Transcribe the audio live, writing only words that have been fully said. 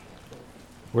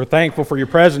We're thankful for your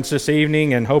presence this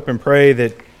evening and hope and pray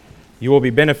that you will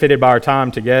be benefited by our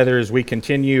time together as we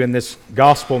continue in this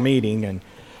gospel meeting. And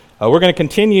we're going to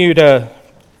continue to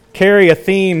carry a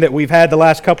theme that we've had the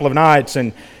last couple of nights.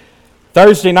 And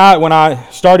Thursday night when I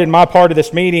started my part of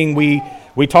this meeting,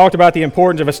 we talked about the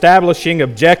importance of establishing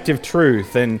objective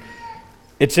truth. And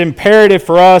it's imperative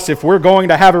for us, if we're going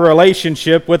to have a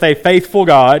relationship with a faithful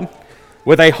God,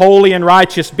 with a holy and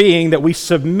righteous being, that we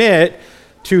submit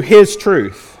to His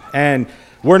truth. And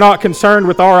we're not concerned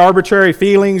with our arbitrary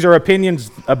feelings or opinions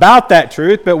about that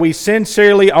truth, but we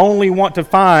sincerely only want to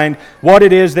find what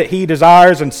it is that He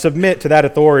desires and submit to that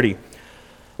authority.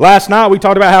 Last night we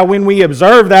talked about how when we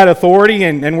observe that authority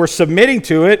and we're submitting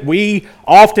to it, we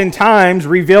oftentimes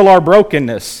reveal our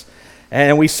brokenness.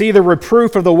 And we see the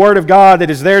reproof of the Word of God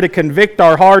that is there to convict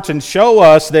our hearts and show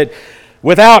us that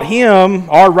without Him,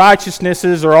 our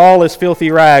righteousnesses are all as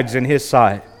filthy rags in His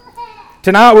sight.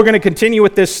 Tonight we're going to continue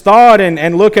with this thought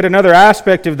and look at another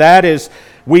aspect of that as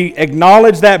we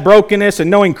acknowledge that brokenness and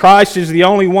knowing Christ is the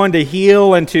only one to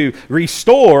heal and to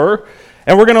restore.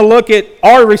 And we're going to look at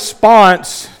our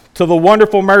response to the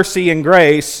wonderful mercy and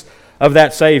grace of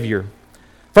that Savior.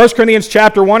 1 Corinthians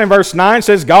chapter 1 and verse 9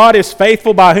 says, God is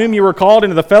faithful, by whom you were called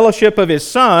into the fellowship of His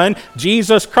Son,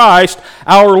 Jesus Christ,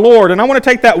 our Lord. And I want to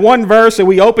take that one verse that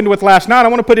we opened with last night, I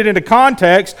want to put it into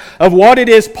context of what it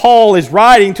is Paul is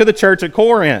writing to the church at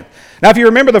Corinth. Now, if you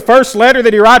remember, the first letter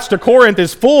that he writes to Corinth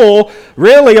is full,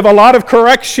 really, of a lot of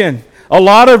correction, a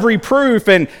lot of reproof,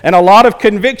 and a lot of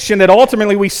conviction that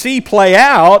ultimately we see play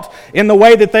out in the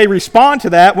way that they respond to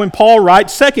that when Paul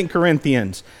writes 2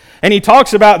 Corinthians. And he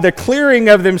talks about the clearing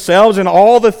of themselves and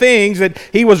all the things that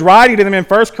he was writing to them in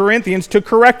 1 Corinthians to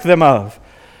correct them of.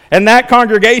 And that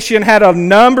congregation had a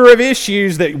number of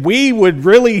issues that we would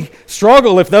really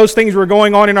struggle if those things were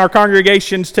going on in our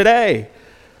congregations today.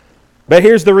 But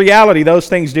here's the reality, those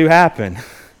things do happen.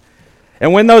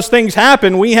 And when those things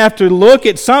happen, we have to look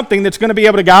at something that's going to be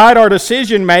able to guide our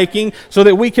decision making so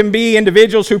that we can be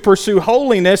individuals who pursue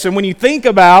holiness. And when you think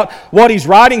about what he's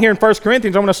writing here in 1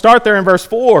 Corinthians, I'm going to start there in verse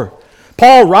 4.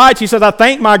 Paul writes, he says, I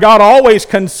thank my God always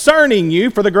concerning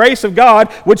you for the grace of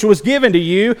God which was given to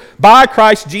you by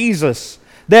Christ Jesus,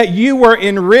 that you were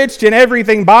enriched in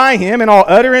everything by Him in all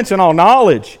utterance and all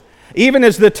knowledge, even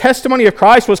as the testimony of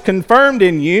Christ was confirmed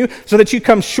in you, so that you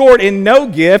come short in no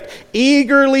gift,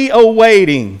 eagerly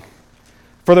awaiting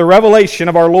for the revelation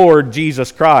of our Lord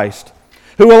Jesus Christ,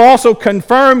 who will also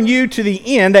confirm you to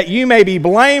the end, that you may be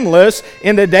blameless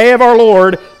in the day of our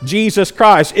Lord Jesus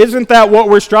Christ. Isn't that what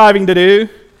we're striving to do?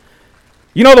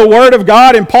 You know, the Word of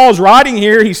God in Paul's writing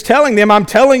here, he's telling them, I'm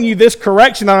telling you this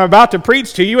correction that I'm about to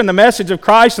preach to you, and the message of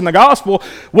Christ and the gospel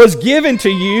was given to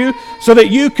you so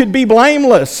that you could be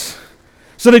blameless,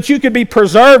 so that you could be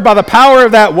preserved by the power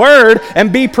of that Word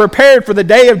and be prepared for the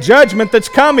day of judgment that's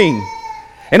coming.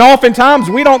 And oftentimes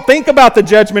we don't think about the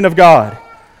judgment of God.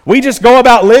 We just go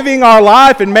about living our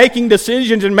life and making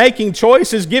decisions and making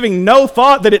choices, giving no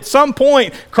thought that at some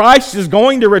point Christ is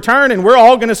going to return and we're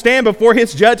all going to stand before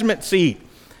His judgment seat.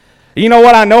 You know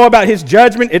what I know about His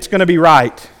judgment? It's going to be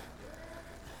right.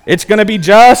 It's going to be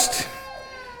just,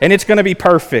 and it's going to be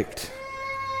perfect.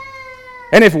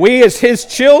 And if we as His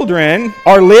children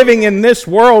are living in this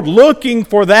world looking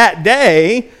for that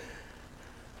day,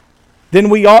 then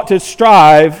we ought to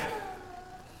strive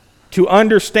to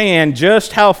understand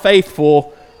just how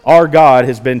faithful our God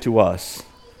has been to us.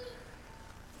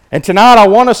 And tonight I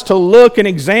want us to look and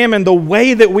examine the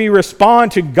way that we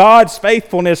respond to God's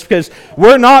faithfulness, because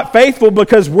we're not faithful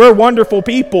because we're wonderful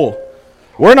people.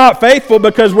 We're not faithful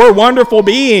because we're wonderful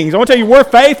beings. I want to tell you, we're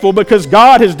faithful because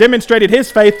God has demonstrated His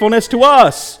faithfulness to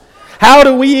us. How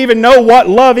do we even know what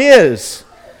love is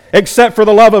except for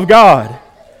the love of God?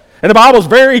 And the Bible is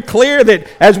very clear that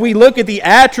as we look at the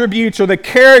attributes or the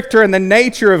character and the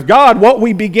nature of God, what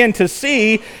we begin to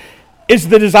see is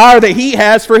the desire that He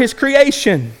has for His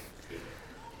creation.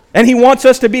 And He wants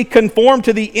us to be conformed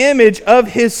to the image of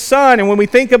His Son. And when we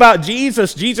think about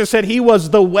Jesus, Jesus said He was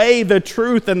the way, the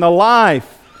truth, and the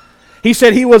life. He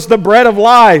said He was the bread of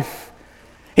life.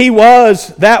 He was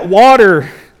that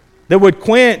water that would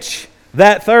quench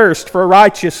that thirst for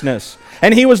righteousness.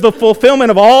 And He was the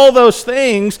fulfillment of all those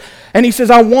things. And He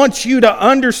says, I want you to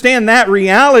understand that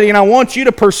reality, and I want you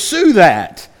to pursue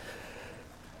that.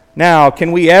 Now,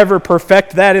 can we ever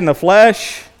perfect that in the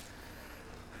flesh?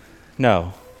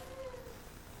 No.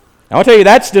 I'll tell you,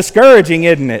 that's discouraging,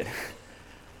 isn't it?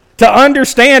 To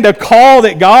understand a call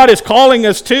that God is calling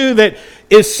us to that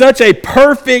is such a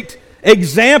perfect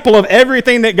example of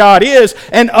everything that God is,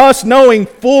 and us knowing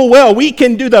full well we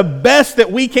can do the best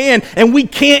that we can, and we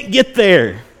can't get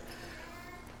there.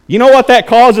 You know what that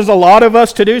causes a lot of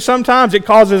us to do sometimes? It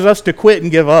causes us to quit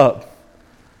and give up.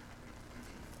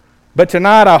 But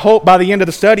tonight, I hope by the end of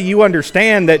the study, you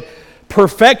understand that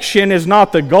perfection is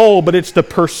not the goal, but it's the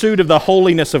pursuit of the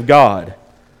holiness of God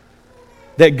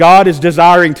that God is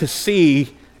desiring to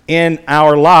see in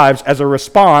our lives as a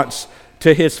response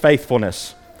to His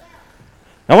faithfulness.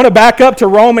 I want to back up to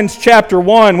Romans chapter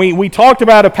 1. We talked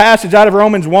about a passage out of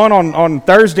Romans 1 on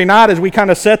Thursday night as we kind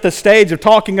of set the stage of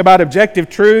talking about objective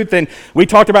truth, and we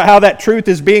talked about how that truth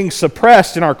is being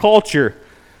suppressed in our culture.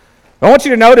 I want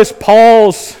you to notice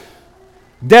Paul's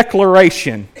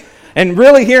declaration. And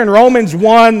really here in Romans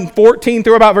 1:14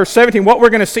 through about verse 17, what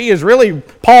we're going to see is really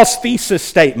Paul's thesis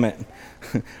statement.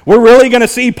 We're really going to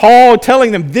see Paul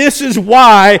telling them, this is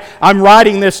why I'm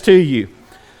writing this to you.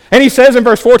 And he says in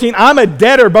verse 14, I'm a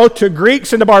debtor both to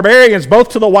Greeks and to barbarians, both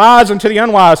to the wise and to the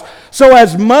unwise. So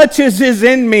as much as is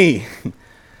in me,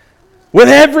 with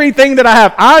everything that I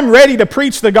have, I'm ready to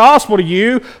preach the gospel to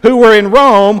you who were in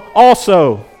Rome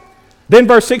also. Then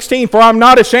verse 16, for I'm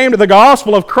not ashamed of the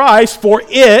gospel of Christ, for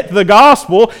it, the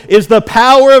gospel, is the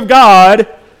power of God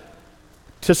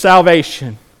to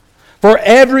salvation. For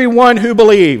everyone who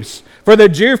believes, for the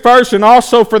Jew first and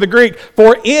also for the Greek,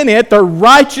 for in it the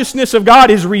righteousness of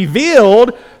God is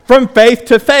revealed from faith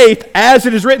to faith, as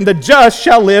it is written, the just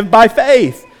shall live by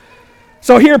faith.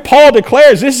 So here Paul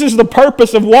declares, this is the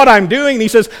purpose of what I'm doing. And he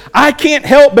says, I can't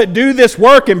help but do this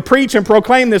work and preach and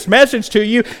proclaim this message to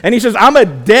you. And he says, I'm a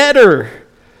debtor.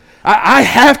 I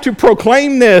have to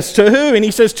proclaim this to who? And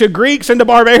he says, to Greeks and to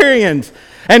barbarians.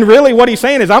 And really what he's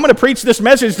saying is, I'm going to preach this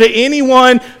message to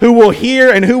anyone who will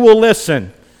hear and who will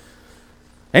listen.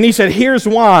 And he said, here's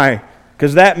why.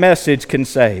 Because that message can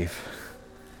save.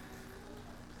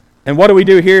 And what do we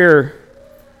do here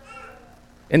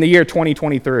in the year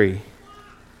 2023?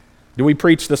 Do we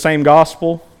preach the same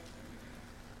gospel?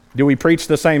 Do we preach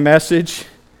the same message?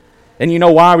 And you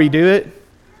know why we do it?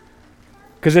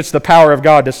 Because it's the power of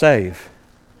God to save.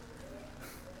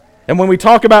 And when we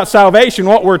talk about salvation,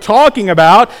 what we're talking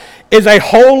about is a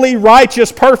holy,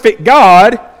 righteous, perfect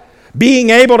God being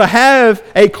able to have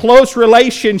a close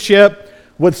relationship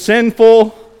with sinful,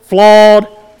 flawed,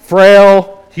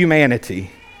 frail humanity.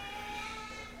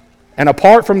 And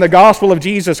apart from the gospel of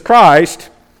Jesus Christ,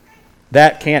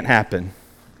 that can't happen.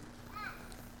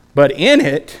 But in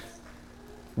it,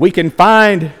 we can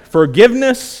find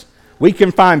forgiveness, we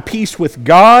can find peace with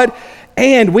God,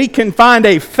 and we can find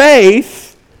a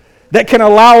faith that can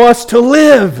allow us to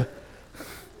live.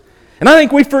 And I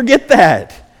think we forget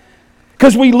that.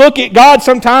 Because we look at God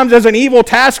sometimes as an evil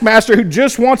taskmaster who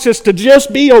just wants us to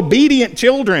just be obedient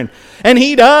children. And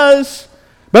He does.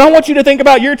 But I want you to think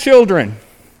about your children.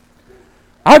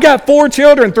 I've got 4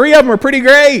 children. 3 of them are pretty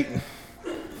great.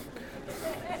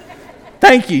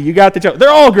 Thank you. You got the children. They're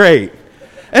all great.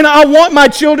 And I want my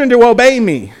children to obey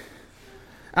me.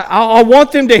 I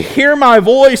want them to hear my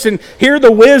voice and hear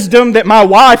the wisdom that my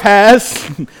wife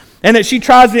has and that she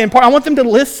tries to impart. I want them to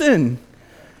listen.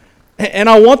 And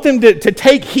I want them to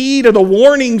take heed of the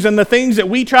warnings and the things that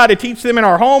we try to teach them in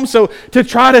our home, so to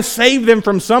try to save them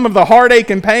from some of the heartache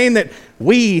and pain that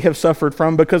we have suffered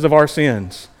from because of our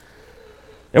sins.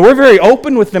 And we're very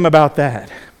open with them about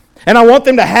that. And I want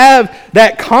them to have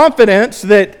that confidence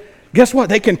that, guess what,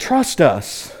 they can trust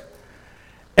us.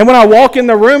 And when I walk in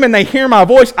the room and they hear my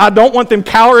voice, I don't want them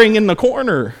cowering in the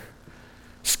corner,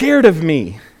 scared of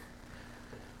me.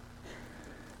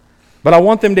 But I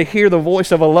want them to hear the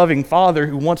voice of a loving Father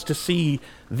who wants to see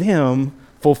them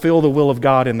fulfill the will of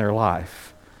God in their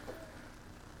life.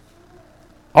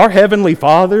 Our Heavenly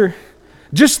Father,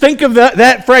 just think of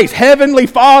that phrase, Heavenly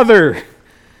Father.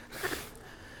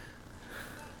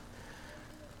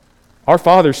 Our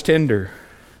Father's tender.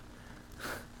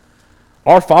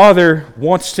 Our Father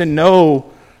wants to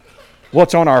know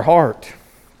what's on our heart.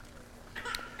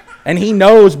 And He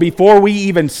knows before we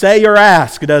even say or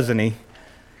ask, doesn't He?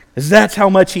 Because that's how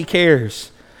much He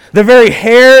cares. The very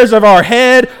hairs of our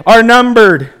head are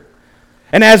numbered.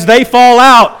 And as they fall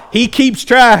out, He keeps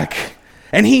track.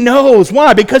 And He knows.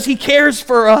 Why? Because He cares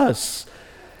for us.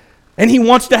 And He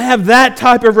wants to have that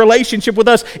type of relationship with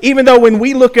us. Even though when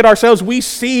we look at ourselves, we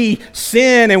see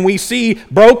sin and we see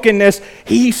brokenness,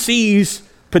 He sees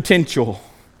potential.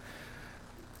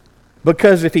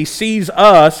 Because if He sees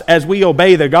us as we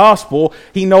obey the gospel,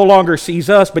 He no longer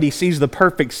sees us, but He sees the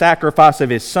perfect sacrifice of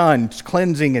His Son,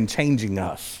 cleansing and changing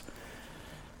us.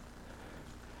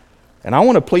 And I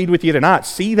want to plead with you tonight,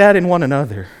 see that in one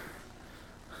another.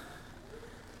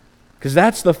 Because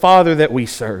that's the Father that we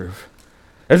serve.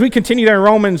 As we continue there in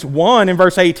Romans 1 in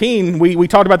verse 18, we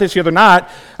talked about this the other night.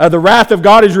 The wrath of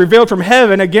God is revealed from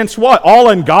heaven against what? All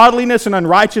ungodliness and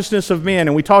unrighteousness of men.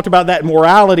 And we talked about that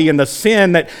morality and the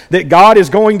sin that God is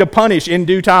going to punish in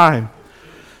due time.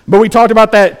 But we talked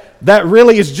about that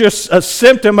really is just a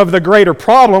symptom of the greater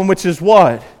problem, which is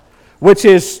what? Which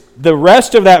is the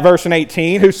rest of that verse in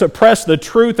 18, who suppress the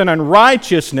truth and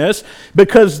unrighteousness,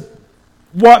 because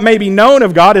what may be known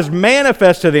of God is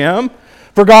manifest to them,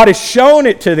 for God has shown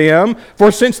it to them.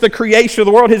 For since the creation of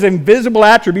the world, his invisible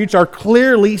attributes are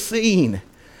clearly seen,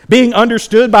 being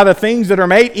understood by the things that are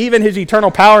made, even his eternal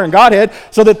power and Godhead,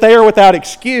 so that they are without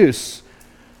excuse.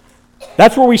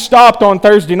 That's where we stopped on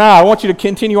Thursday night. I want you to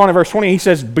continue on in verse 20. He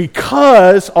says,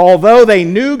 because although they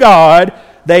knew God,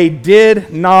 they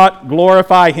did not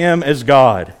glorify him as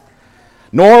God,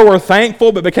 nor were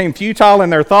thankful, but became futile in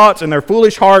their thoughts, and their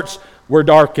foolish hearts were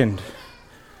darkened.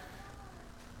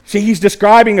 See, he's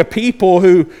describing a people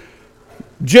who,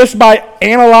 just by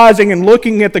analyzing and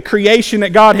looking at the creation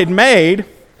that God had made,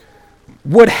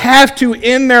 would have to,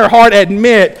 in their heart,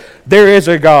 admit there is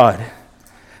a God.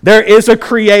 There is a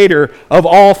creator of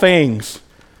all things.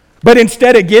 But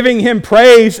instead of giving him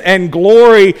praise and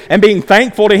glory and being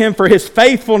thankful to him for his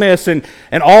faithfulness and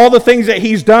all the things that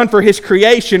he's done for his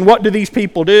creation, what do these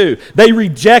people do? They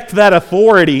reject that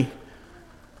authority.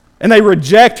 And they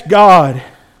reject God.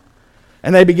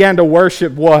 And they began to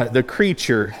worship what? The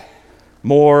creature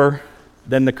more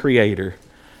than the Creator.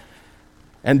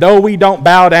 And though we don't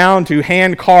bow down to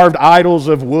hand-carved idols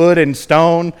of wood and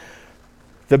stone,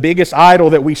 the biggest idol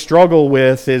that we struggle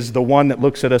with is the one that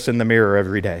looks at us in the mirror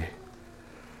every day.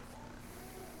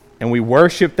 And we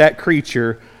worship that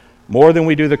creature more than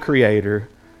we do the Creator,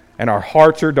 and our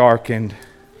hearts are darkened,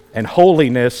 and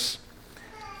holiness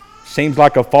seems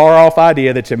like a far-off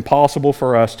idea that's impossible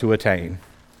for us to attain.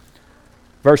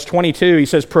 Verse 22, he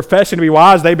says, professing to be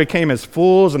wise, they became as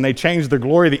fools, and they changed the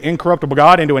glory of the incorruptible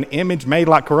God into an image made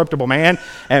like corruptible man,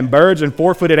 and birds and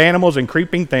four-footed animals and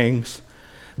creeping things.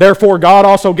 Therefore God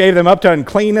also gave them up to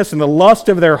uncleanness and the lust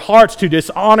of their hearts to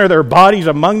dishonor their bodies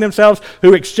among themselves,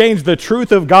 who exchanged the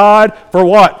truth of God for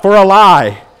what? For a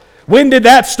lie. When did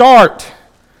that start?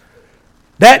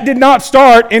 That did not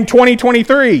start in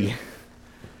 2023.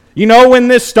 You know when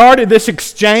this started, this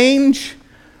exchange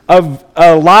of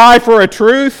a lie for a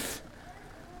truth?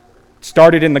 It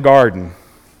started in the garden.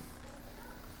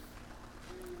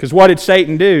 Because what did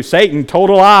Satan do? Satan told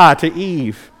a lie to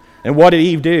Eve. And what did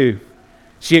Eve do?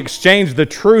 She exchanged the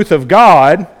truth of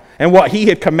God and what he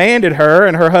had commanded her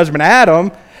and her husband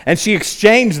Adam, and she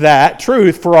exchanged that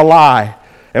truth for a lie.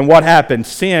 And what happened?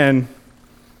 Sin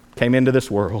came into this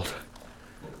world.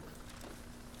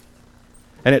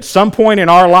 And at some point in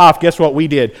our life, guess what we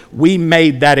did? We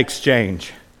made that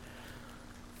exchange.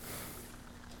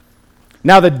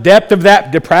 Now, the depth of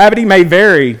that depravity may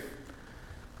vary,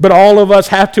 but all of us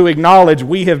have to acknowledge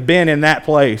we have been in that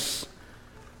place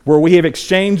where we have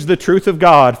exchanged the truth of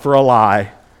God for a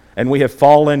lie, and we have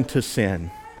fallen to sin.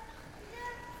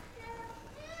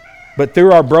 But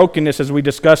through our brokenness, as we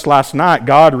discussed last night,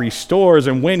 God restores,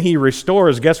 and when he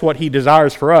restores, guess what he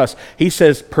desires for us? He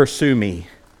says, pursue me.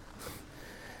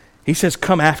 He says,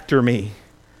 come after me.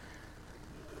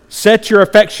 Set your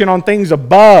affection on things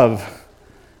above,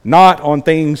 not on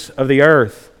things of the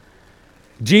earth.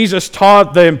 Jesus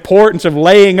taught the importance of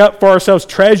laying up for ourselves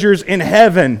treasures in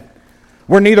heaven,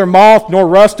 where neither moth nor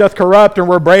rust doth corrupt, and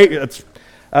where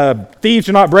thieves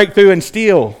do not break through and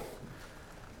steal.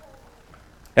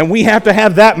 And we have to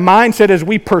have that mindset as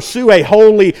we pursue a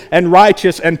holy and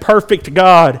righteous and perfect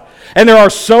God. And there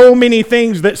are so many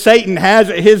things that Satan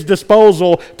has at his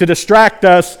disposal to distract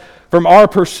us from our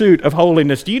pursuit of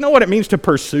holiness. Do you know what it means to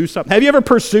pursue something? Have you ever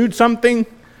pursued something?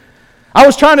 I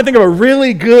was trying to think of a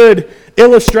really good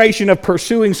illustration of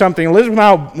pursuing something. Elizabeth and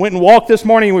I went and walked this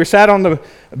morning. We sat on the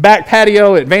back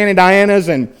patio at Van and Diana's,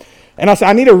 and I said,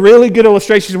 I need a really good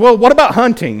illustration. She said, well, what about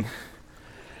hunting?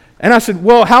 And I said,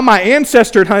 well, how my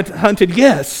ancestors hunted,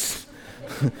 yes.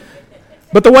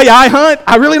 But the way I hunt,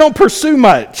 I really don't pursue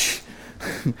much.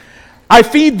 I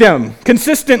feed them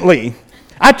consistently.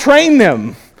 I train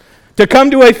them to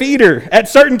come to a feeder at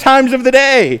certain times of the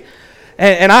day.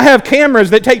 And I have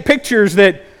cameras that take pictures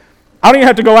that I don't even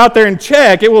have to go out there and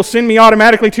check. It will send me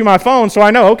automatically to my phone, so I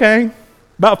know, okay,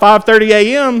 about 5:30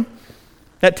 a.m.,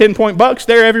 that 10-point buck's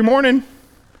there every morning.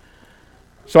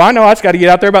 So I know I just got to get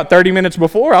out there about 30 minutes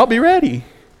before. I'll be ready.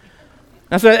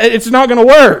 I said, it's not going to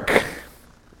work.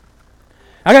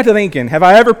 I got to thinking, have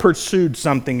I ever pursued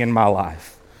something in my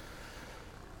life?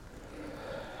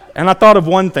 And I thought of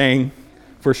one thing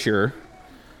for sure.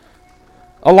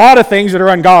 A lot of things that are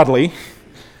ungodly,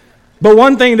 But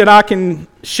one thing that I can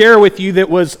share with you that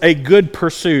was a good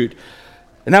pursuit,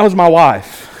 and that was my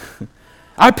wife.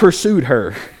 I pursued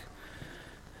her.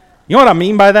 You know what I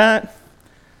mean by that?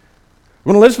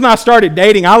 When Elizabeth and I started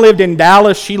dating, I lived in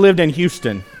Dallas, she lived in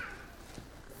Houston.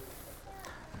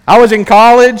 I was in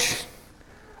college,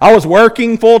 I was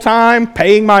working full-time,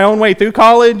 paying my own way through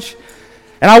college,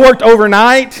 and I worked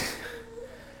overnight,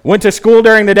 went to school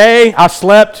during the day. I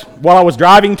slept while I was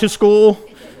driving to school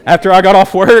after I got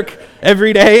off work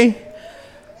every day.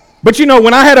 But you know,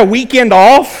 when I had a weekend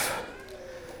off,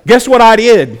 guess what I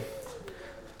did?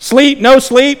 Sleep, no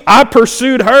sleep, I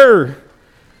pursued her.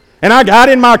 And I got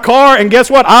in my car, and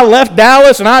guess what? I left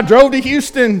Dallas, and I drove to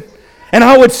Houston. And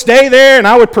I would stay there, and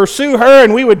I would pursue her,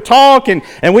 and we would talk, and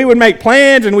we would make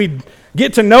plans, and we'd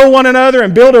get to know one another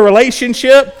and build a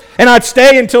relationship. And I'd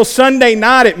stay until Sunday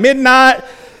night at midnight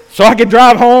so I could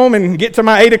drive home and get to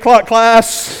my 8 o'clock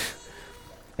class.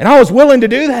 And I was willing to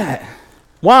do that.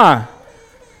 Why?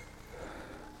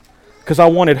 Because I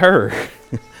wanted her.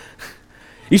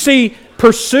 You see,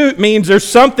 pursuit means there's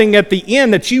something at the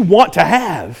end that you want to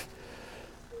have.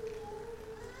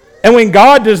 And when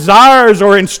God desires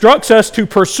or instructs us to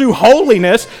pursue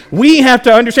holiness, we have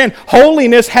to understand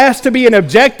holiness has to be an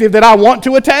objective that I want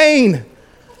to attain.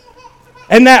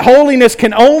 And that holiness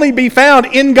can only be found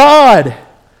in God.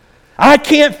 I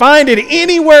can't find it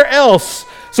anywhere else.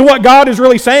 So what God is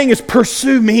really saying is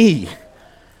pursue me.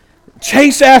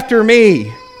 Chase after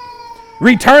me.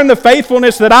 Return the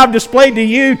faithfulness that I've displayed to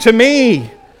you to me,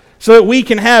 so that we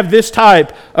can have this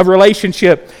type of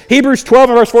relationship. Hebrews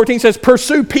 12 and verse 14 says,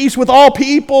 pursue peace with all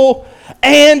people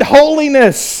and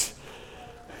holiness,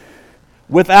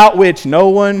 without which no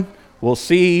one will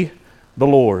see the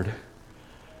Lord.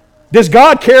 Does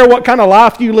God care what kind of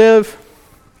life you live?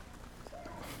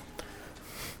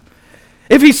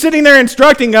 If He's sitting there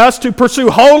instructing us to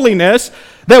pursue holiness,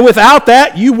 that without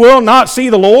that you will not see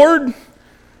the Lord,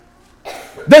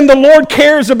 then the Lord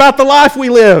cares about the life we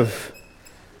live.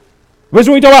 Because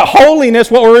when we talk about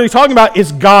holiness, what we're really talking about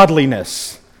is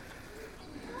godliness.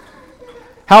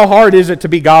 How hard is it to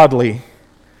be godly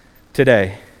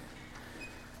today?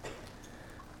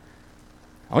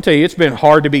 I'll tell you, it's been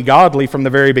hard to be godly from the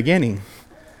very beginning.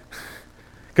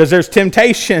 Because there's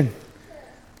temptation.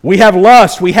 We have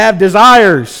lust. We have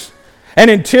desires. And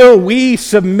until we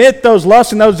submit those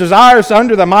lusts and those desires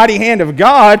under the mighty hand of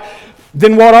God,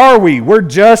 then what are we? We're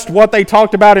just what they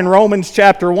talked about in Romans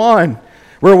chapter 1.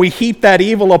 Where we heap that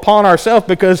evil upon ourselves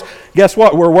because, guess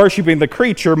what? We're worshiping the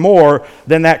creature more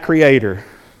than that Creator.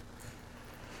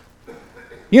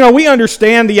 You know, we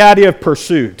understand the idea of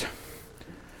pursuit.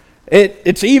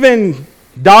 It's even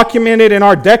documented in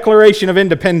our Declaration of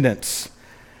Independence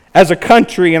as a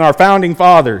country and our Founding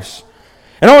Fathers.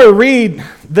 And I want to read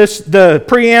the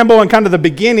preamble and kind of the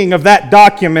beginning of that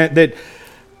document that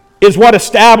is what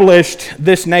established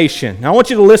this nation. Now, I want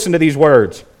you to listen to these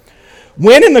words.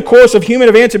 When in the course of human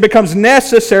events it becomes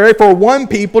necessary for one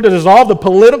people to dissolve the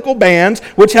political bands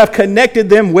which have connected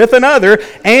them with another,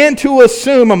 and to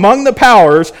assume among the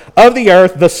powers of the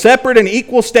earth the separate and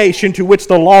equal station to which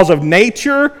the laws of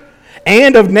nature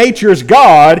and of nature's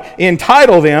God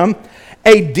entitle them,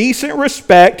 a decent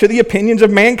respect to the opinions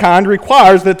of mankind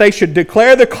requires that they should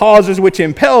declare the causes which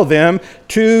impel them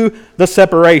to the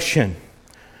separation.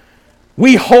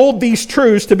 We hold these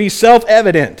truths to be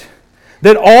self-evident,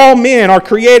 that all men are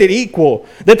created equal,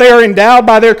 that they are endowed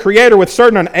by their Creator with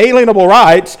certain unalienable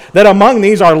rights, that among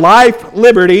these are life,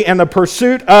 liberty, and the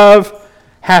pursuit of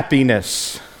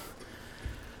happiness.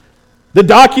 The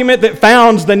document that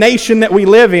founds the nation that we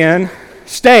live in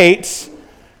states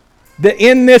that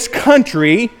in this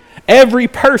country, every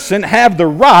person have the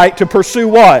right to pursue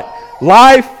what?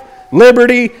 Life,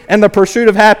 liberty, and the pursuit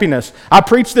of happiness. I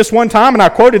preached this one time and I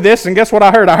quoted this, and guess what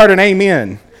I heard? I heard an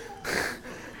amen.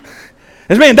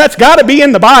 Man, that's got to be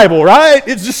in the Bible, right?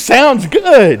 It just sounds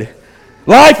good.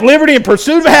 Life, liberty, and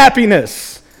pursuit of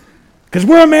happiness. Because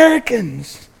we're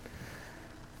Americans.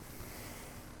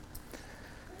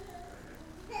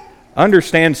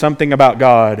 Understand something about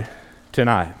God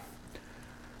tonight.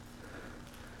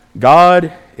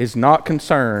 God is not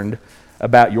concerned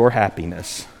about your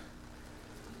happiness.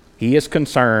 He is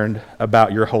concerned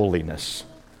about your holiness.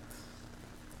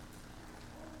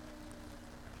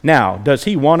 Now, does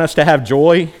He want us to have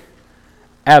joy?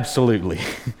 Absolutely.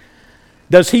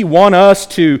 Does He want us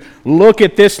to look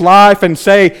at this life and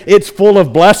say it's full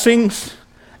of blessings?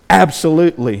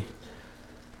 Absolutely.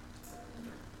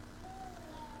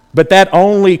 But that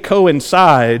only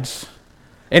coincides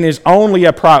and is only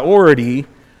a priority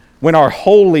when our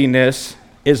holiness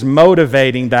is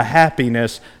motivating the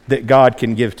happiness that God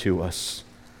can give to us.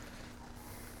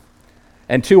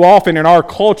 And too often in our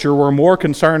culture, we're more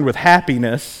concerned with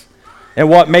happiness and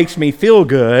what makes me feel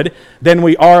good than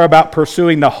we are about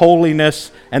pursuing the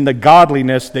holiness and the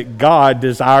godliness that God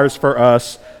desires for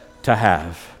us to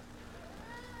have.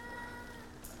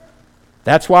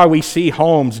 That's why we see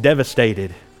homes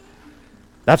devastated.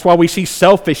 That's why we see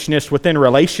selfishness within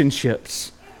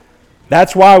relationships.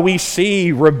 That's why we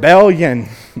see rebellion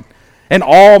and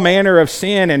all manner of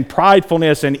sin and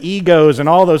pridefulness and egos and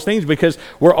all those things, because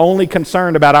we're only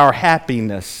concerned about our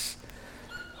happiness.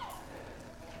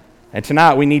 And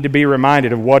tonight we need to be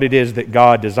reminded of what it is that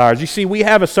God desires. You see, we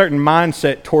have a certain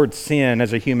mindset towards sin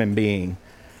as a human being.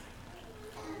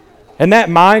 And that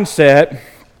mindset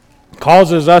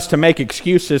causes us to make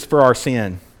excuses for our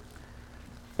sin.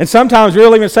 And sometimes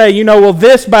we'll even say, well,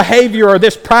 this behavior or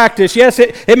this practice, yes,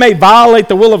 it may violate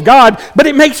the will of God, but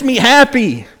it makes me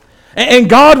happy. And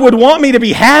God would want me to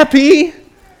be happy.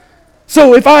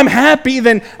 So if I'm happy,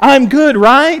 then I'm good,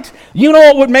 right? You know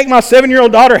what would make my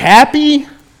 7-year-old daughter happy?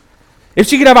 If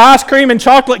she could have ice cream and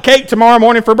chocolate cake tomorrow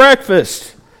morning for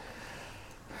breakfast.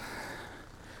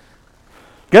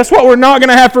 Guess what we're not going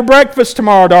to have for breakfast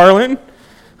tomorrow, darling?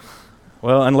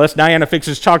 Well, unless Diana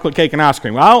fixes chocolate cake and ice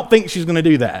cream. Well, I don't think she's going to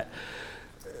do that.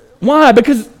 Why?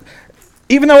 Because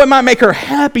even though it might make her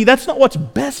happy, that's not what's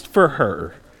best for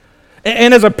her.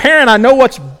 And as a parent, I know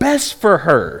what's best for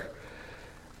her.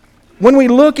 When we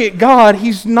look at God,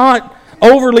 He's not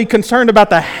overly concerned about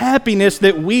the happiness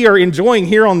that we are enjoying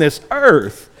here on this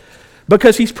earth,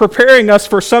 because He's preparing us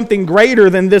for something greater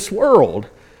than this world.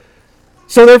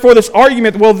 So therefore, this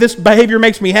argument, well, this behavior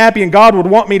makes me happy and God would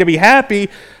want me to be happy,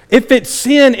 if it's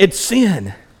sin, it's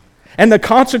sin. And the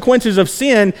consequences of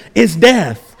sin is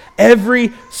death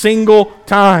every single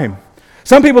time.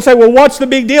 Some people say, well, what's the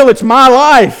big deal? It's my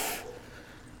life.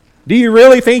 Do you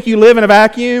really think you live in a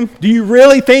vacuum? Do you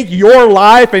really think your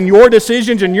life and your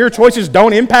decisions and your choices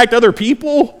don't impact other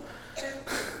people?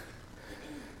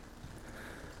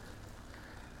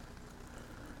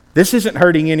 This isn't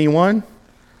hurting anyone.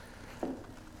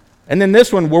 And then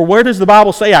this one, well, where does the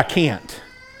Bible say I can't?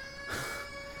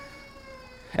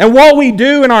 And what we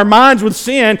do in our minds with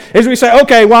sin is we say,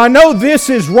 okay, well, I know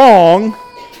this is wrong,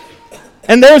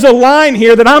 and there's a line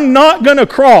here that I'm not going to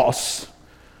cross.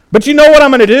 But you know what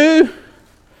I'm going to do?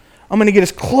 I'm going to get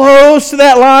as close to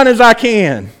that line as I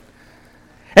can.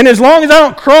 And as long as I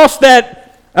don't cross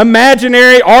that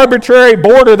imaginary, arbitrary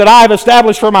border that I've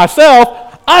established for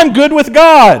myself, I'm good with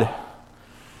God.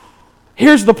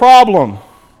 Here's the problem.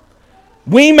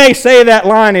 We may say that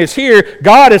line is here.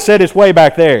 God has said it's way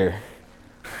back there.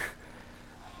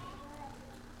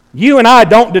 You and I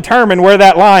don't determine where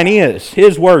that line is.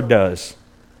 His Word does.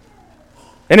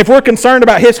 And if we're concerned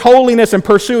about His holiness and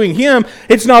pursuing Him,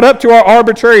 it's not up to our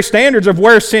arbitrary standards of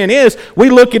where sin is. We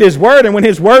look at His Word, and when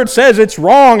His Word says it's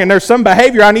wrong and there's some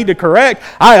behavior I need to correct,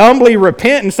 I humbly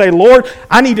repent and say, Lord,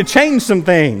 I need to change some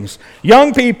things.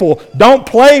 Young people, don't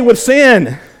play with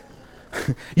sin.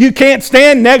 You can't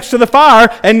stand next to the fire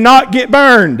and not get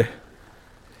burned.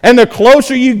 And the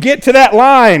closer you get to that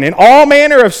line in all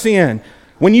manner of sin,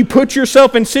 when you put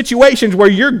yourself in situations where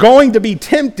you're going to be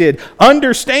tempted,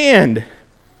 understand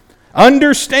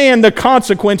the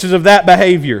consequences of that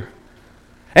behavior.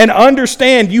 And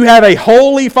understand you have a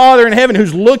holy Father in heaven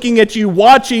who's looking at you,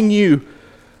 watching you,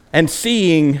 and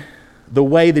seeing the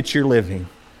way that you're living.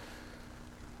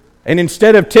 And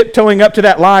instead of tiptoeing up to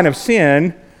that line of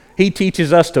sin, He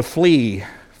teaches us to flee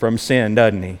from sin,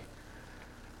 doesn't He?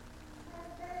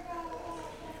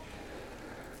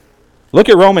 Look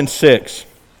at Romans 6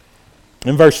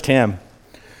 in verse 10.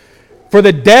 For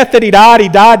the death that He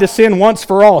died to sin once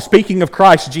for all, speaking of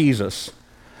Christ Jesus.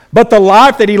 But the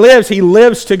life that He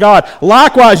lives to God.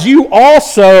 Likewise, you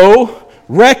also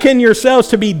reckon yourselves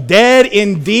to be dead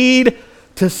indeed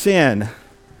to sin.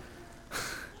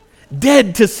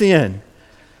 Dead to sin.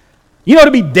 You know,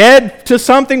 to be dead to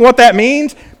something, what that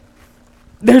means?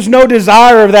 There's no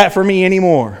desire of that for me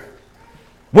anymore.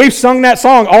 We've sung that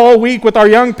song all week with our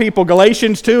young people,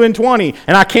 Galatians 2:20,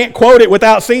 and I can't quote it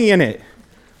without singing it.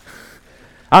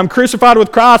 I'm crucified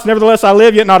with Christ, nevertheless I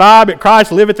live, yet not I, but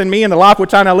Christ liveth in me, and the life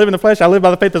which I now live in the flesh, I live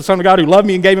by the faith of the Son of God who loved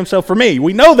me and gave Himself for me.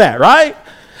 We know that, right?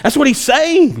 That's what He's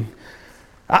saying.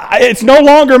 It's no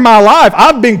longer my life.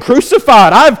 I've been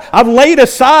crucified. I've laid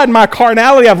aside my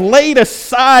carnality. I've laid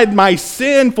aside my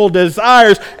sinful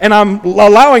desires, and I'm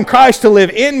allowing Christ to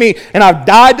live in me, and I've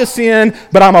died to sin,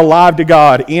 but I'm alive to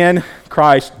God in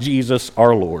Christ Jesus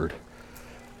our Lord.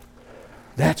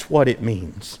 That's what it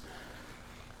means.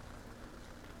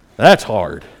 That's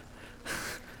hard.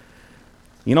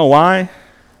 You know why?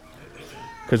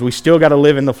 Because we still got to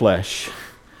live in the flesh,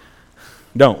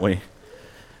 don't we?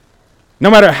 No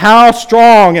matter how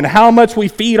strong and how much we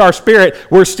feed our spirit,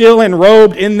 we're still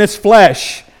enrobed in this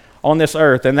flesh on this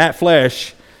earth, and that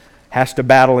flesh has to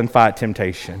battle and fight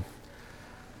temptation.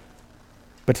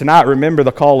 But tonight, remember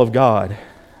the call of God.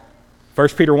 1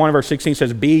 Peter 1 verse 16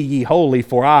 says, "Be ye holy,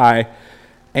 for I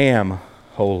am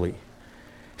holy."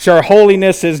 So our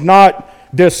holiness is not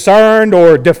discerned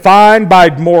or defined by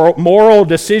moral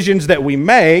decisions that we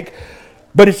make,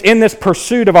 but it's in this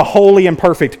pursuit of a holy and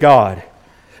perfect God.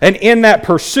 And in that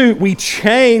pursuit, we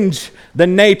change the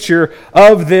nature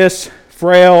of this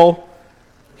frail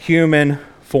human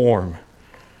form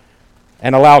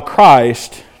and allow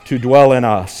Christ to dwell in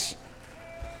us.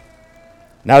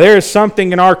 Now, there is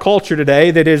something in our culture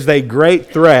today that is a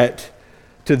great threat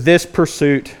to this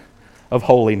pursuit of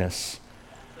holiness.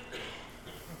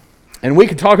 And we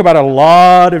could talk about a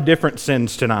lot of different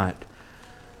sins tonight.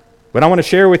 But I want to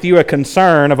share with you a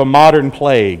concern of a modern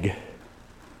plague.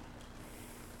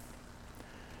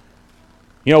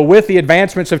 You know, with the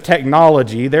advancements of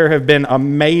technology, there have been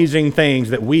amazing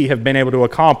things that we have been able to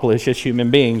accomplish as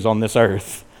human beings on this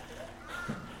earth.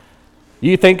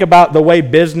 You think about the way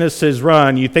businesses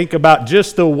run. You think about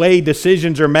just the way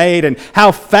decisions are made and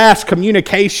how fast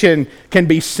communication can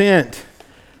be sent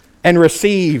and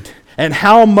received, and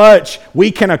how much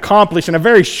we can accomplish in a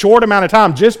very short amount of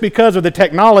time just because of the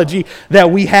technology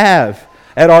that we have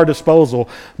at our disposal.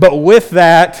 But with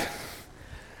that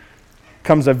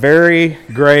comes a very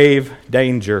grave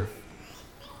danger.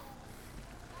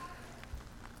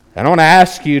 And I want to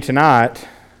ask you tonight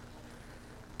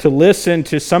to listen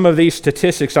to some of these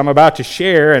statistics I'm about to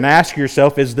share and ask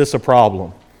yourself, is this a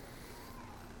problem?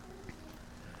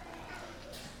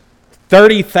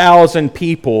 30,000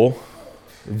 people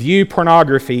view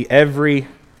pornography every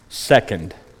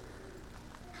second.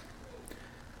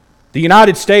 The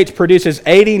United States produces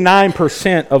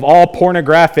 89% of all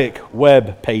pornographic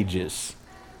web pages.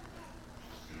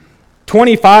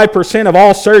 25% of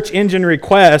all search engine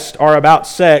requests are about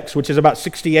sex, which is about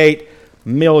 68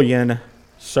 million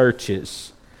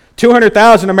searches.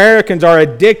 200,000 Americans are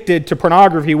addicted to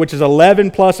pornography, which is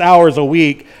 11 plus hours a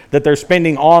week that they're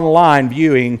spending online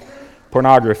viewing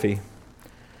pornography.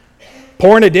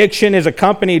 Porn addiction is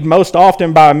accompanied most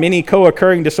often by many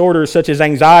co-occurring disorders such as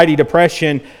anxiety,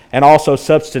 depression, and also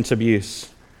substance abuse.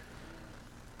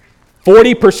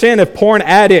 40% of porn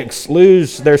addicts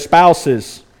lose their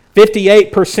spouses.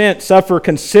 58% suffer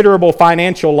considerable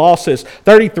financial losses.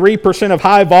 33% of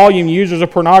high-volume users of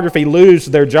pornography lose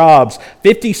their jobs.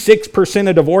 56%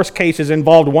 of divorce cases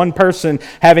involved one person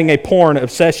having a porn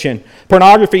obsession.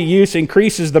 Pornography use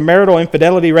increases the marital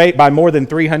infidelity rate by more than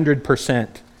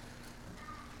 300%.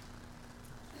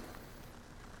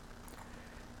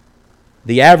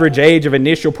 The average age of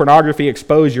initial pornography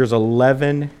exposure is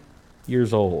 11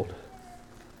 years old.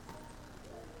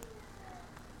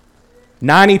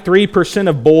 93%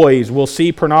 of boys will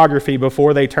see pornography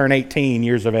before they turn 18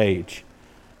 years of age.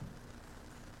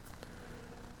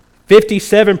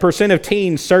 57% of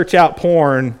teens search out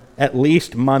porn at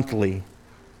least monthly.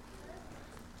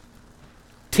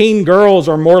 Teen girls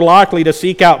are more likely to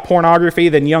seek out pornography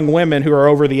than young women who are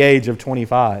over the age of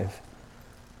 25.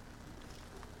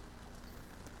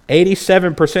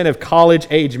 87% of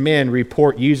college-age men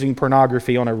report using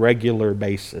pornography on a regular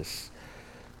basis.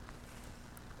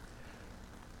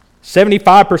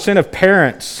 75% of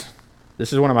parents,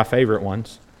 this is one of my favorite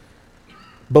ones,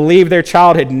 believe their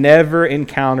child had never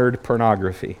encountered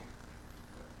pornography.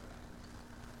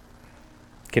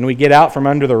 Can we get out from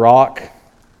under the rock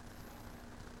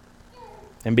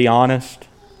and be honest?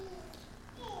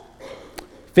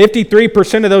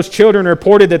 53% of those children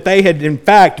reported that they had in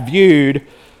fact viewed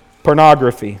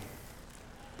pornography.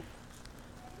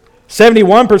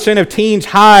 71% of teens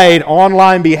hide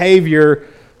online behavior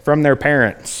from their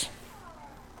parents.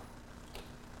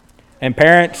 And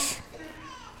parents,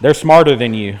 they're smarter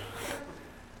than you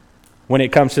when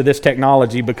it comes to this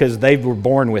technology because they were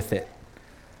born with it.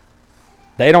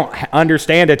 They don't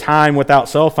understand a time without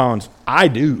cell phones. I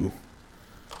do.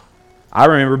 I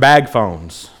remember bag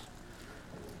phones.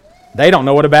 They don't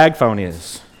know what a bag phone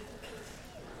is.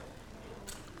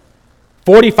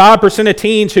 45% of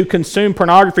teens who consume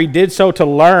pornography did so to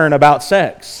learn about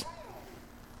sex.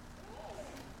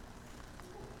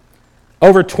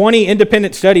 Over 20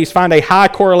 independent studies find a high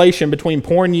correlation between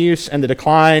porn use and the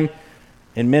decline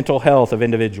in mental health of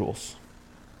individuals.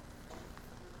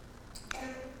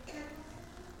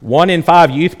 1 in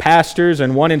 5 youth pastors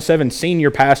and 1 in 7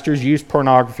 senior pastors use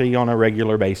pornography on a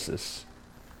regular basis.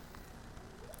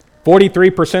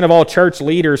 43% of all church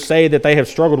leaders say that they have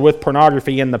struggled with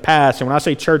pornography in the past. And when I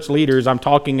say church leaders, I'm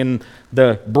talking in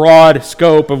the broad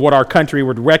scope of what our country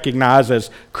would recognize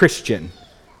as Christian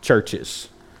churches.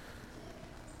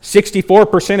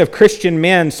 64% of Christian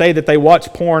men say that they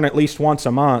watch porn at least once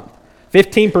a month.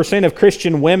 15% of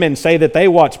Christian women say that they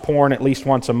watch porn at least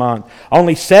once a month.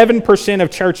 Only 7% of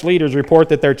church leaders report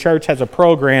that their church has a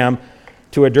program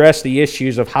to address the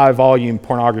issues of high-volume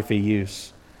pornography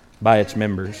use by its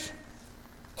members.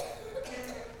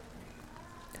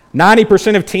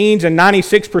 90% of teens and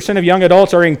 96% of young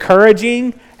adults are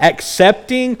encouraging,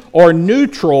 accepting, or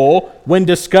neutral when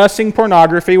discussing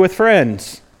pornography with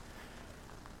friends.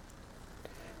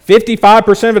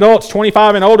 55% of adults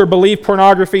 25 and older believe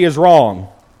pornography is wrong.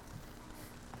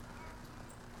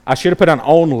 I should have put on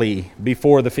only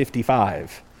before the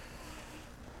 55.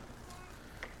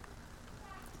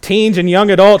 Teens and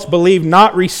young adults believe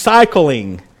not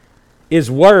recycling is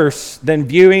worse than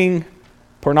viewing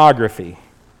pornography.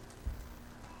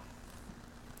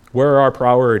 Where are our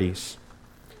priorities?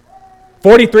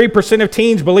 43% of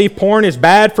teens believe porn is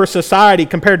bad for society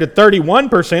compared to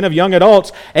 31% of young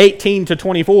adults 18 to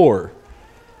 24.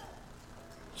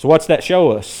 So what's that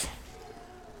show us?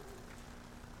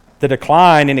 The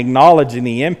decline in acknowledging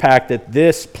the impact that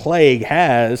this plague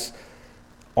has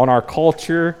on our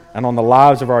culture and on the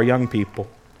lives of our young people.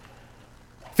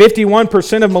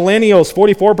 51% of millennials,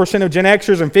 44% of Gen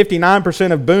Xers, and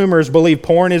 59% of boomers believe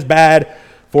porn is bad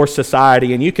for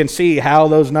society. And you can see how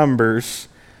those numbers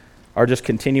are just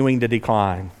continuing to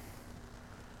decline.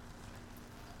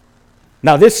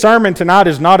 Now, this sermon tonight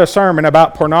is not a sermon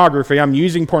about pornography. I'm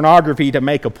using pornography to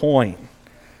make a point.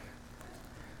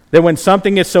 That when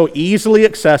something is so easily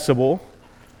accessible,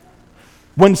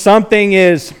 when something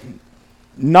is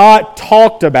not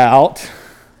talked about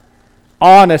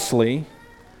honestly,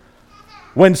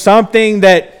 when something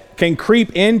that can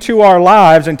creep into our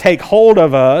lives and take hold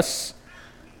of us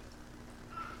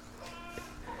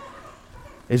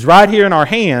is right here in our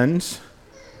hands,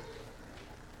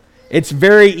 it's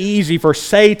very easy for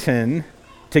Satan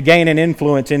to gain an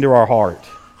influence into our heart.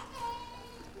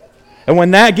 And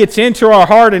when that gets into our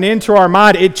heart and into our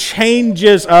mind, it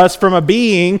changes us from a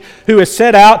being who is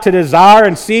set out to desire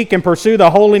and seek and pursue the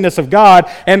holiness of God,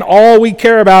 and all we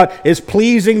care about is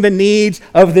pleasing the needs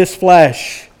of this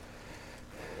flesh.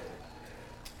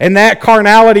 And that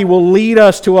carnality will lead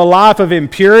us to a life of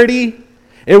impurity.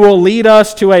 It will lead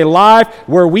us to a life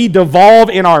where we devolve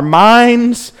in our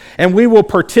minds and we will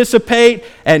participate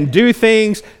and do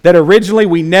things that originally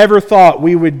we never thought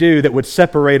we would do that would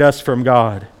separate us from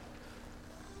God.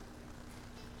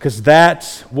 Because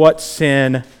that's what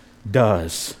sin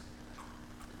does.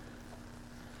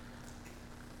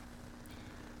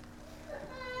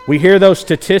 We hear those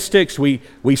statistics, we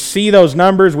see those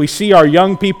numbers, we see our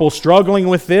young people struggling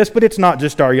with this, but it's not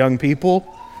just our young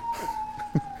people.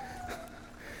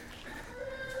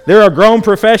 There are grown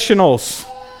professionals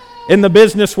in the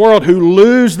business world who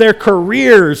lose their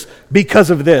careers because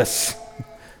of this.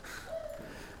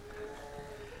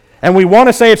 And we want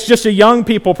to say it's just a young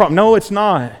people problem. No, it's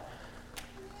not.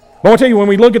 But I want to tell you, when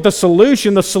we look at the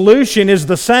solution is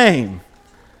the same.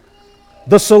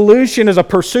 The solution is a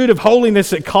pursuit of holiness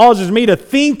that causes me to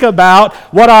think about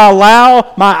what I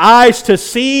allow my eyes to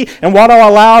see and what I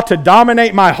allow to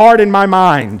dominate my heart and my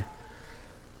mind.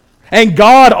 And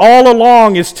God all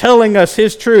along is telling us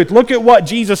His truth. Look at what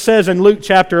Jesus says in Luke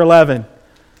chapter 11.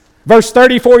 Verse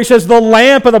 34, He says, "The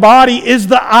lamp of the body is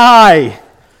the eye.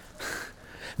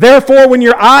 Therefore, when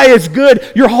your eye is good,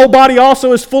 your whole body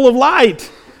also is full of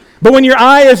light. But when your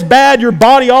eye is bad, your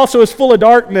body also is full of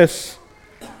darkness."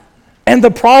 And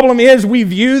the problem is we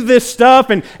view this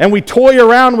stuff and we toy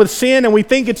around with sin and we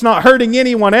think it's not hurting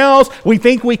anyone else. We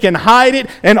think we can hide it.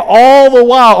 And all the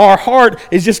while our heart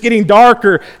is just getting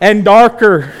darker and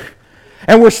darker.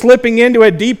 And we're slipping into a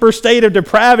deeper state of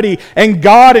depravity. And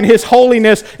God and His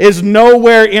holiness is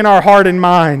nowhere in our heart and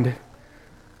mind.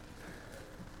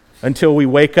 Until we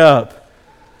wake up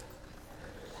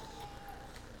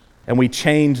and we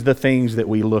change the things that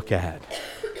we look at.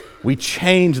 We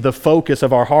change the focus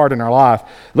of our heart and our life.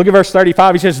 Look at verse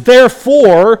 35. He says,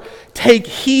 "Therefore, take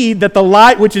heed that the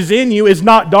light which is in you is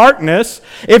not darkness.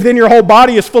 If then your whole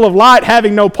body is full of light,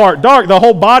 having no part dark, the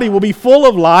whole body will be full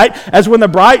of light, as when the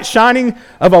bright shining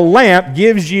of a lamp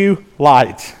gives you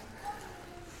light."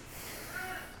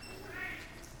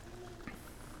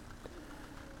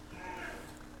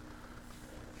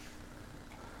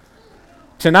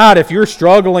 Tonight, if you're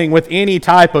struggling with any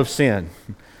type of sin,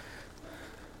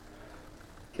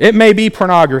 it may be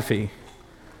pornography.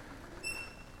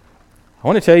 I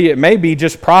want to tell you, it may be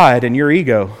just pride and your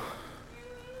ego.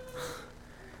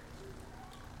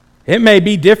 It may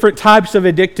be different types of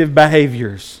addictive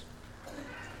behaviors.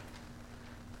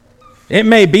 It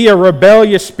may be a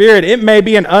rebellious spirit. It may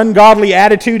be an ungodly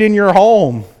attitude in your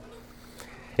home.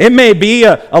 It may be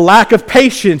a lack of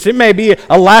patience. It may be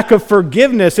a lack of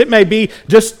forgiveness. It may be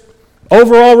just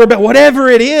overall rebellion. Whatever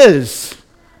it is,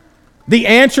 the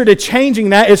answer to changing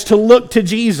that is to look to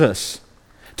Jesus.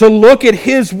 To look at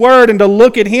His Word and to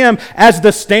look at Him as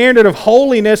the standard of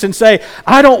holiness and say,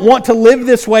 I don't want to live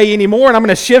this way anymore, and I'm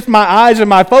going to shift my eyes and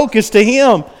my focus to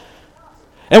Him.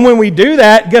 And when we do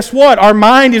that, guess what? Our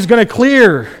mind is going to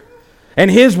clear. And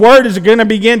His Word is going to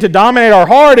begin to dominate our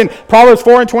heart. And Proverbs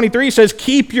 4:23 says,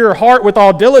 keep your heart with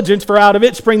all diligence, for out of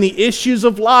it spring the issues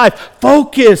of life.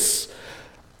 Focus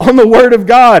on the Word of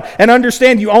God. And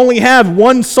understand you only have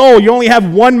one soul. You only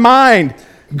have one mind.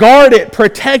 Guard it.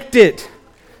 Protect it.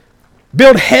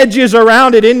 Build hedges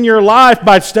around it in your life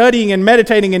by studying and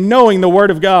meditating and knowing the Word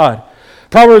of God.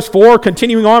 Proverbs 4,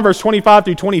 continuing on, verse 25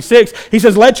 through 26, he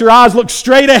says, let your eyes look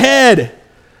straight ahead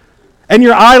and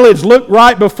your eyelids look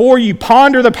right before you.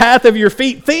 Ponder the path of your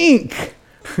feet. Think.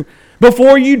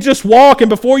 Before you just walk and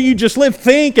before you just live,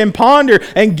 think and ponder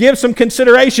and give some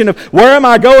consideration of where am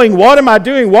I going? What am I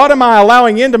doing? What am I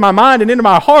allowing into my mind and into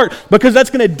my heart? Because that's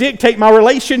going to dictate my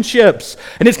relationships.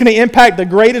 And it's going to impact the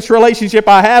greatest relationship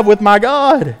I have with my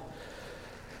God.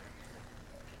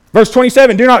 Verse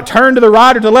 27, do not turn to the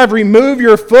right or to the left. Remove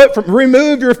your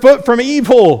foot from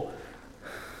evil.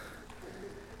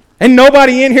 And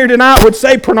nobody in here tonight would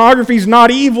say pornography is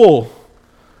not evil.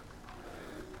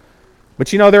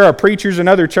 But you know, there are preachers in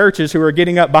other churches who are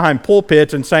getting up behind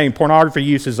pulpits and saying pornography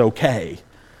use is okay.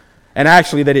 And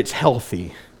actually that it's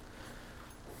healthy.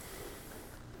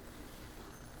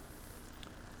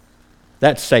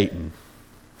 That's Satan.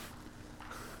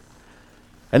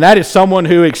 And that is someone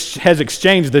who has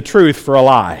exchanged the truth for a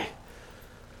lie.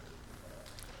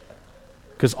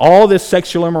 Because all this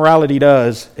sexual immorality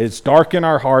does is darken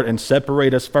our heart and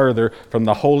separate us further from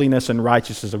the holiness and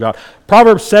righteousness of God.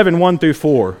 Proverbs 7, 1 through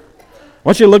 4. I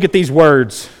want you to look at these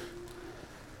words.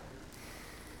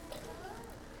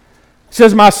 It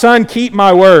says, my son, keep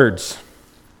my words.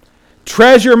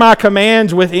 Treasure my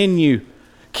commands within you.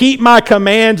 Keep my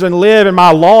commands and live, and my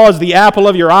law is the apple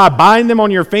of your eye. Bind them on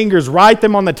your fingers. Write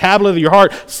them on the tablet of your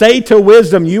heart. Say to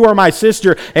wisdom, you are my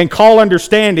sister, and call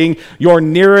understanding your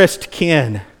nearest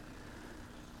kin.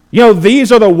 You know,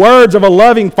 these are the words of a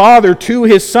loving father to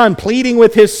his son, pleading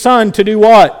with his son to do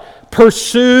what?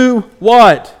 Pursue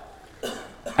what?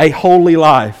 A holy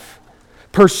life.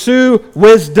 Pursue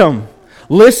wisdom.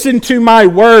 Listen to my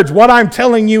words. What I'm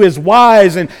telling you is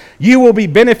wise, and you will be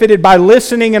benefited by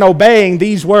listening and obeying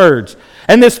these words.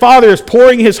 And this father is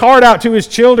pouring his heart out to his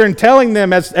children, telling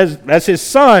them as his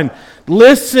son,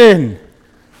 listen.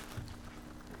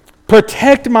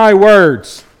 Protect my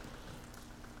words.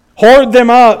 Hoard them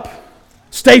up.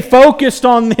 Stay focused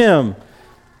on them.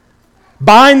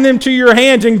 Bind them to your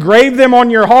hands, engrave them on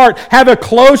your heart. Have a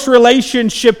close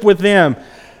relationship with them.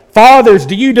 Fathers,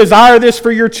 do you desire this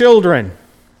for your children?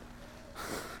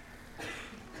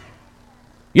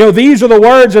 You know, these are the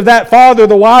words of that father,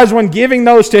 the wise one, giving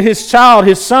those to his child,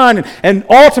 his son. And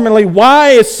ultimately, why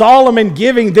is Solomon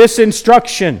giving this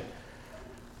instruction?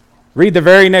 Read the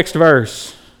very next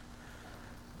verse.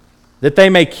 That they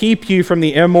may keep you from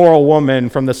the immoral woman,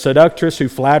 from the seductress who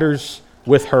flatters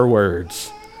with her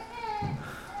words.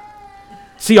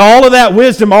 See, all of that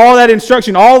wisdom, all that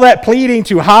instruction, all that pleading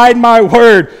to hide my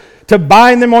word, to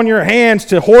bind them on your hands,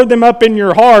 to hoard them up in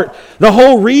your heart, the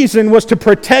whole reason was to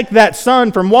protect that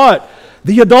son from what?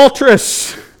 The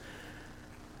adulteress.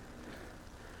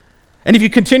 And if you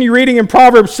continue reading in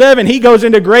Proverbs 7, he goes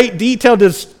into great detail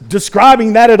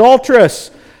describing that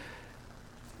adulteress.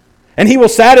 And she will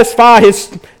satisfy his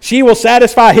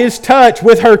touch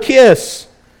with her kiss.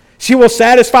 She will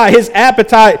satisfy his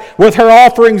appetite with her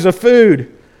offerings of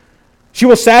food. She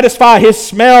will satisfy his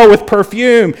smell with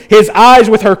perfume, his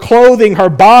eyes with her clothing, her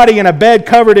body in a bed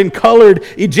covered in colored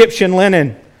Egyptian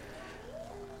linen.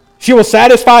 She will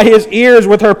satisfy his ears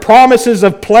with her promises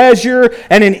of pleasure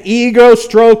and an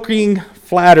ego-stroking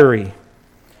flattery.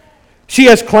 She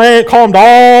has calmed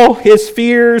all his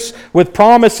fears with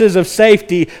promises of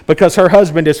safety because her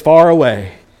husband is far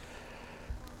away.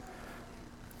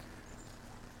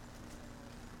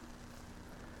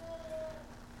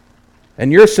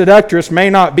 And your seductress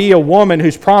may not be a woman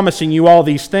who's promising you all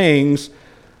these things,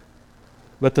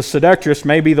 but the seductress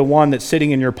may be the one that's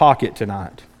sitting in your pocket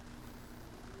tonight.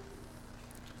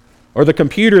 Or the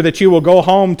computer that you will go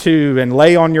home to and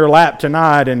lay on your lap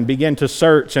tonight and begin to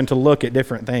search and to look at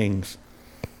different things.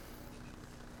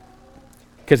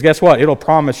 Because guess what? It'll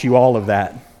promise you all of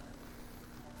that.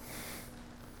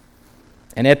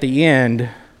 And at the end,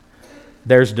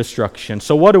 there's destruction.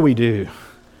 So what do?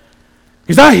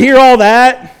 Because I hear all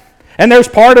that, and there's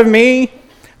part of me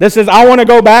that says, I want to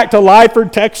go back to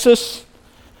Lyford, Texas.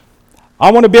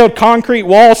 I want to build concrete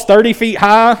walls 30 feet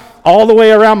high all the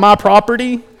way around my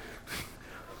property.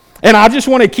 And I just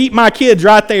want to keep my kids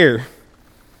right there.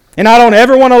 And I don't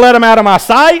ever want to let them out of my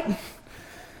sight.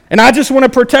 And I just want to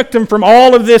protect them from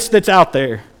all of this that's out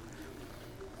there.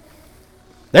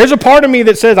 There's a part of me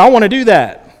that says, I want to do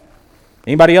that.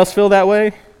 Anybody else feel that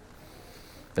way?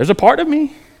 There's a part of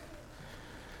me.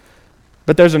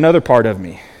 But there's another part of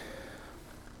me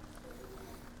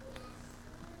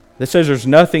that says there's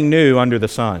nothing new under the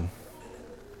sun.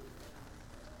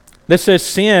 That says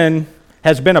sin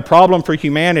has been a problem for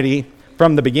humanity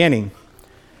from the beginning.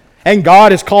 And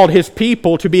God has called His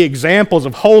people to be examples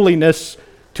of holiness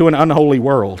to an unholy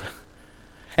world.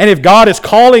 And if God is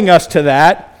calling us to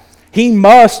that, He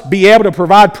must be able to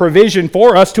provide provision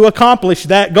for us to accomplish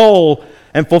that goal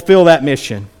and fulfill that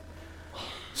mission.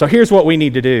 So here's what we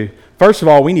need to do. First of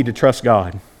all, we need to trust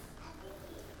God.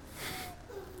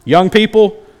 Young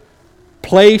people,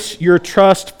 place your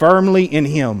trust firmly in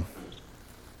Him.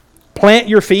 Plant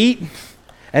your feet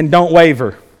and don't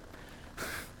waver.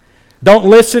 Don't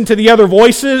listen to the other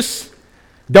voices.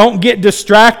 Don't get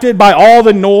distracted by all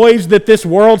the noise that this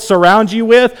world surrounds you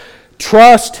with.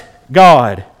 Trust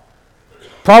God.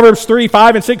 Proverbs 3,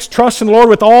 5, and 6, trust in the Lord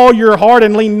with all your heart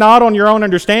and lean not on your own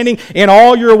understanding. In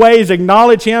all your ways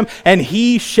acknowledge Him, and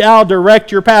He shall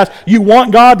direct your paths. You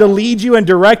want God to lead you and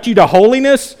direct you to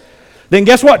holiness? Then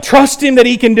guess what? Trust Him that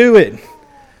He can do it.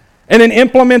 And then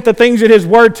implement the things that His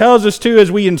Word tells us to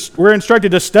as we're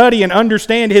instructed to study and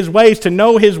understand His ways, to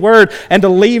know His Word, and to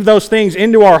leave those things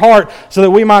into our heart so that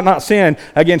we might not sin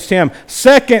against Him.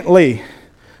 Secondly,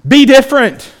 be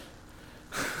different.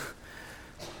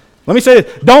 Let me say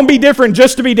this. Don't be different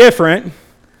just to be different,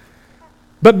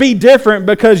 but be different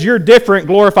because you're different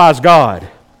glorifies God.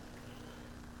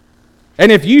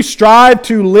 And if you strive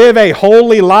to live a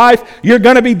holy life, you're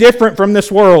going to be different from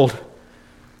this world.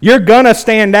 You're going to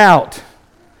stand out.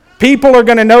 People are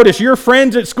going to notice. Your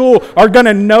friends at school are going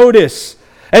to notice.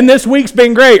 And this week's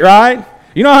been great, right?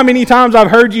 You know how many times I've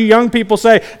heard you young people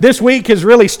say, this week has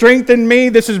really strengthened me.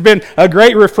 This has been a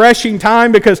great refreshing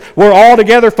time because we're all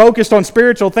together focused on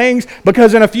spiritual things,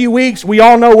 because in a few weeks we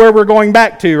all know where we're going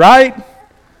back to, right?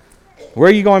 Where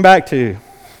are you going back to?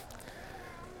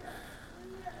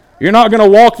 You're not going to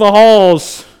walk the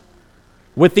halls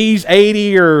with these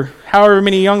 80 or however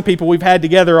many young people we've had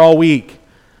together all week.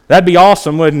 That'd be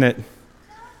awesome, wouldn't it?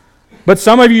 But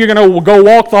some of you are going to go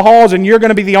walk the halls and you're going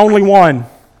to be the only one.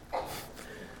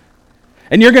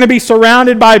 And you're going to be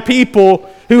surrounded by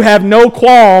people who have no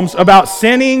qualms about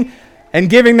sinning and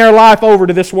giving their life over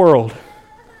to this world.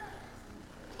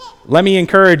 Let me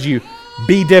encourage you,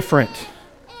 be different.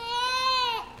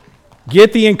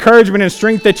 Get the encouragement and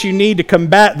strength that you need to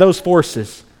combat those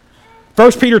forces.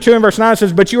 1 Peter 2 and verse 9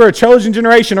 says, but you are a chosen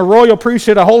generation, a royal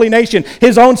priesthood, a holy nation,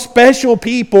 His own special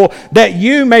people, that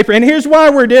you may... And here's why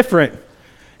we're different.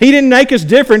 He didn't make us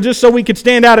different just so we could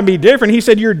stand out and be different. He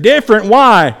said you're different.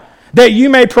 Why? That you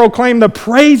may proclaim the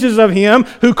praises of Him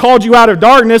who called you out of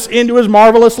darkness into His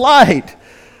marvelous light.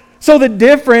 So the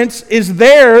difference is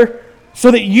there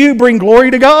so that you bring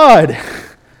glory to God.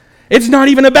 It's not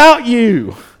even about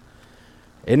you.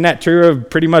 Isn't that true of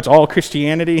pretty much all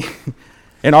Christianity?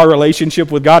 In our relationship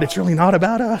with God, it's really not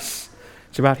about us.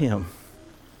 It's about Him.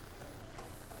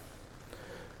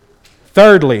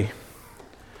 Thirdly,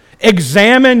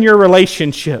 examine your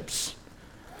relationships.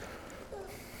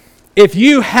 If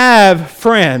you have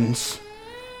friends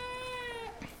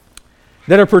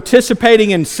that are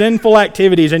participating in sinful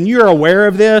activities and you're aware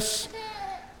of this,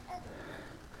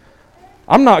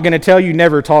 I'm not going to tell you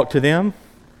never talk to them.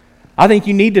 I think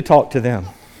you need to talk to them.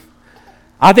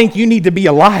 I think you need to be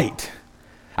a light.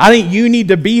 I think you need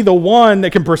to be the one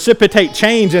that can precipitate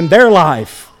change in their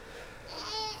life.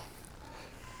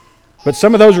 But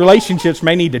some of those relationships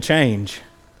may need to change.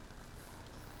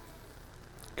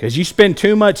 Because you spend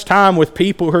too much time with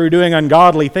people who are doing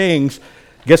ungodly things,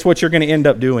 guess what you're going to end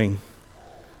up doing?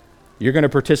 You're going to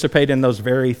participate in those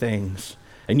very things.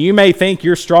 And you may think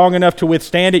you're strong enough to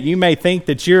withstand it. You may think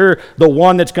that you're the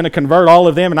one that's going to convert all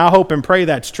of them, and I hope and pray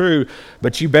that's true,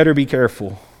 but you better be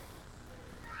careful.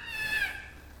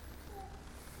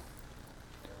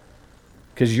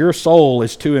 Because your soul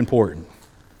is too important.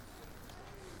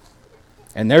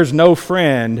 And there's no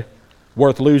friend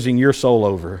worth losing your soul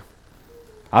over.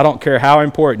 I don't care how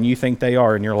important you think they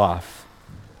are in your life.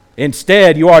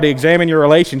 Instead, you ought to examine your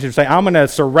relationships and say, I'm going to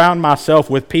surround myself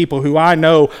with people who I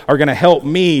know are going to help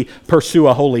me pursue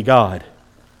a holy God.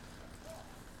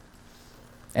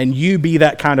 and you be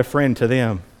that kind of friend to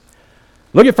them.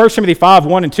 Look at 1 Timothy 5,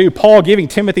 1 and 2. Paul giving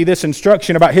Timothy this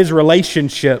instruction about his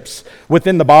relationships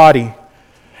within the body.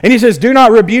 And he says, do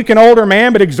not rebuke an older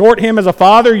man, but exhort him as a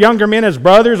father, younger men as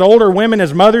brothers, older women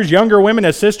as mothers, younger women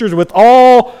as sisters, with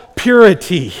all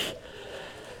purity.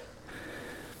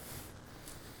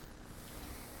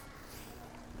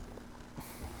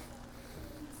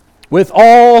 With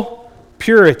all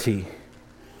purity.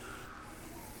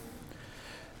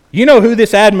 You know who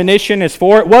this admonition is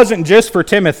for? It wasn't just for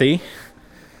Timothy.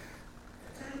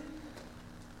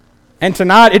 And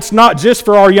tonight, it's not just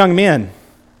for our young men.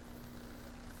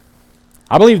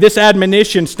 I believe this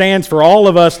admonition stands for all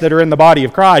of us that are in the body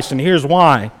of Christ, and here's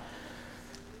why.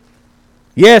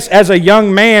 Yes, as a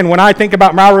young man, when I think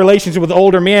about my relationship with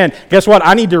older men, guess what?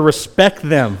 I need to respect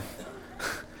them.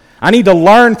 I need to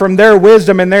learn from their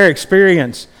wisdom and their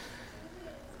experience.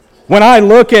 When I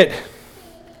look at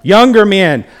younger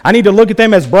men, I need to look at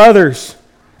them as brothers,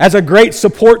 as a great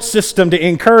support system to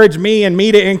encourage me and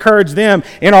me to encourage them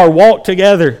in our walk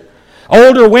together.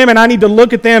 Older women, I need to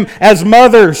look at them as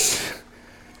mothers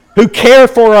who care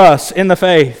for us in the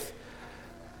faith.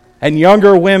 And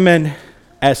younger women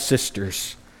as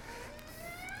sisters.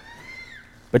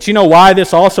 But you know why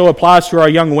this also applies to our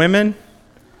young women?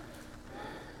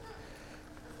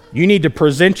 You need to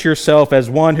present yourself as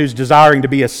one who's desiring to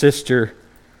be a sister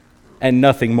and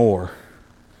nothing more.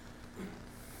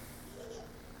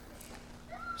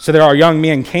 So that our young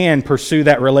men can pursue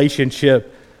that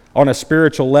relationship on a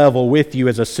spiritual level with you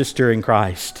as a sister in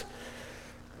Christ.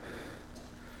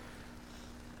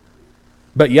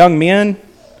 But young men,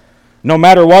 no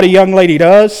matter what a young lady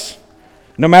does,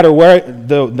 no matter where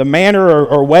the manner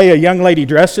or way a young lady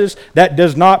dresses, that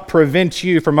does not prevent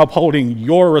you from upholding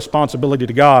your responsibility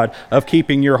to God of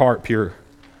keeping your heart pure.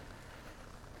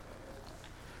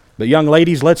 But young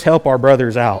ladies, let's help our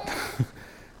brothers out.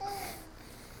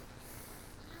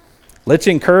 Let's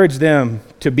encourage them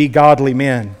to be godly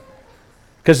men.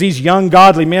 Because these young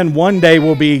godly men one day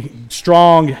will be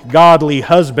strong, godly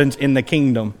husbands in the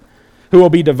kingdom, who will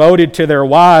be devoted to their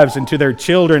wives and to their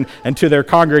children and to their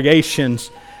congregations,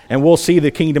 and we'll see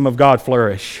the kingdom of God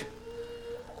flourish.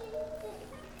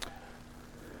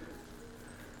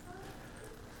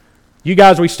 You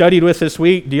guys we studied with this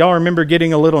week, do y'all remember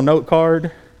getting a little note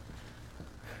card?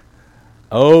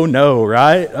 Oh no,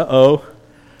 right? Uh-oh.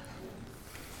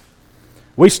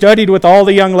 We studied with all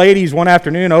the young ladies one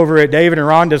afternoon over at David and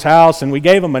Rhonda's house, and we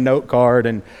gave them a note card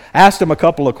and asked them a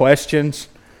couple of questions.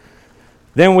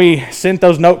 Then we sent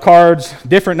those note cards,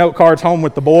 different note cards home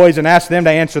with the boys and asked them to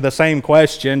answer the same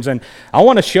questions. And I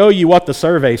want to show you what the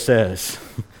survey says.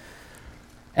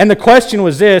 And the question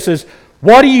was this, is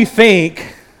what do you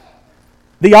think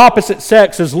the opposite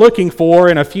sex is looking for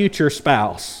in a future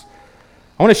spouse?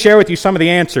 I want to share with you some of the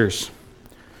answers.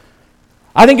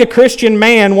 I think a Christian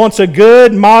man wants a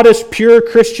good, modest, pure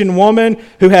Christian woman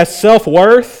who has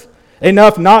self-worth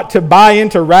enough not to buy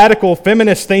into radical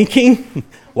feminist thinking.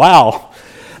 Wow.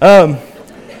 I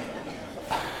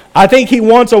think he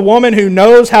wants a woman who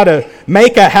knows how to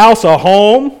make a house a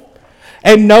home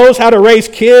and knows how to raise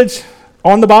kids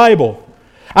on the Bible.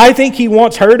 I think he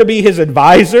wants her to be his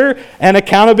advisor and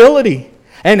accountability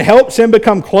and helps him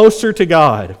become closer to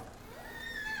God.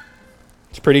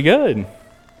 It's pretty good.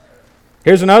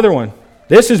 Here's another one.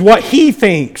 This is what he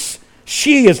thinks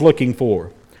she is looking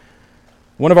for.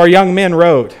 One of our young men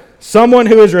wrote, someone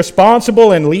who is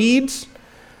responsible and leads,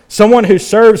 someone who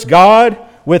serves God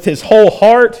with his whole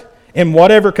heart in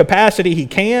whatever capacity he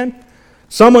can,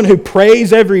 someone who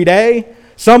prays every day,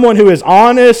 someone who is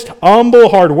honest, humble,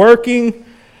 hardworking,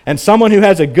 and someone who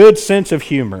has a good sense of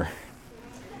humor.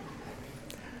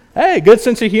 Hey, good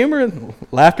sense of humor.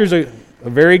 Laughter's a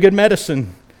very good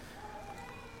medicine.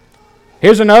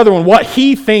 Here's another one. What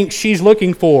he thinks she's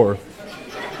looking for.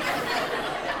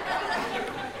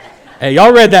 Hey,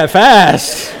 y'all read that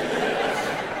fast.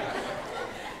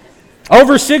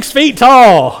 Over 6 feet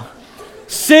tall,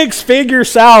 6-figure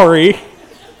salary,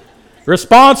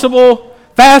 responsible,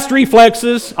 fast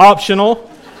reflexes, optional,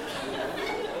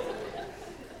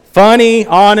 funny,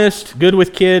 honest, good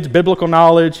with kids, biblical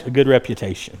knowledge, a good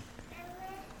reputation.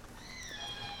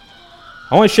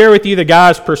 I want to share with you the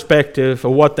guy's perspective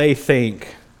of what they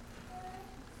think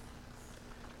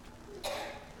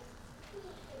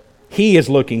he is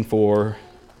looking for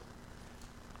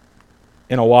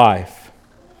in a wife.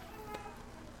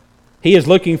 He is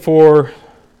looking for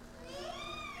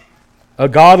a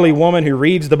godly woman who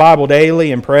reads the Bible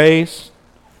daily and prays,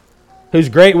 who's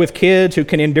great with kids, who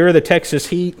can endure the Texas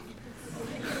heat.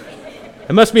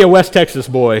 It must be a West Texas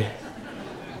boy.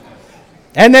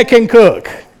 And that can cook.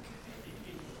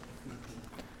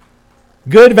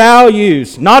 good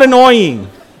values, not annoying,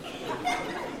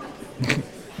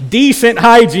 decent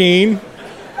hygiene,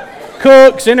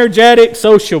 cooks, energetic,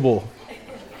 sociable,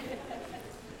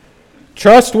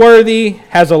 trustworthy,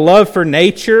 has a love for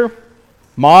nature,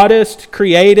 modest,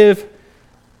 creative,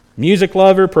 music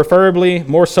lover, preferably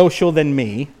more social than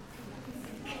me,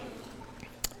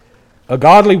 a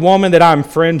godly woman that I'm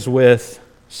friends with,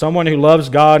 someone who loves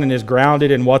God and is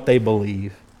grounded in what they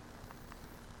believe.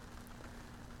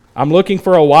 I'm looking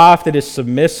for a wife that is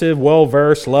submissive,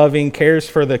 well-versed, loving, cares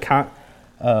for the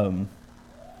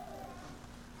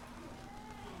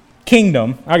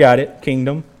kingdom. I got it,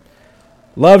 kingdom.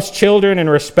 Loves children and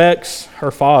respects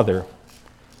her father.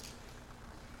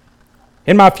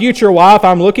 In my future wife,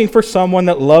 I'm looking for someone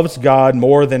that loves God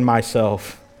more than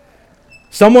myself.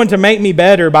 Someone to make me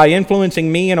better by influencing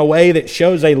me in a way that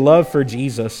shows a love for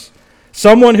Jesus.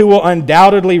 Someone who will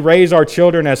undoubtedly raise our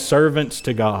children as servants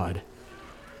to God.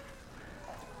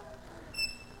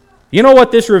 You know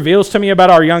what this reveals to me about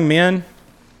our young men?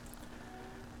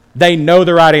 They know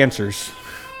the right answers.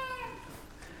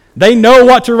 They know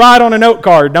what to write on a note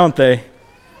card, don't they?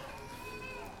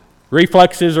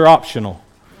 Reflexes are optional.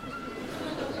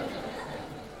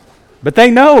 But they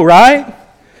know, right?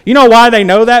 You know why they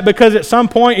know that? Because at some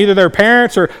point, either their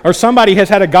parents or somebody has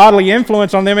had a godly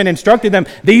influence on them and instructed them,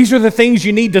 these are the things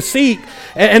you need to seek.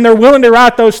 And they're willing to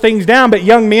write those things down. But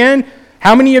young men,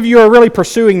 how many of you are really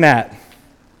pursuing that?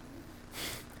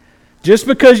 Just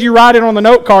because you write it on the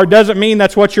note card doesn't mean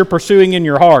that's what you're pursuing in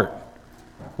your heart.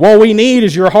 What we need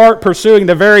is your heart pursuing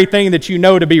the very thing that you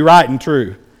know to be right and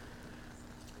true.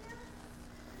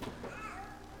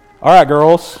 All right,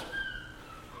 girls.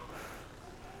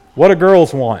 What do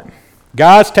girls want?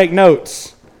 Guys, take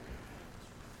notes.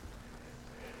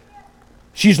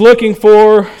 She's looking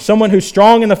for someone who's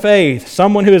strong in the faith,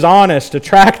 someone who is honest,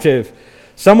 attractive,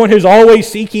 someone who's always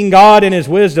seeking God and His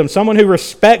wisdom, someone who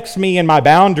respects me and my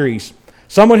boundaries,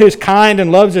 someone who's kind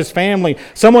and loves his family,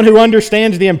 someone who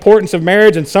understands the importance of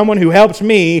marriage, and someone who helps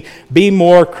me be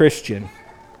more Christian.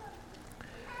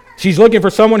 She's looking for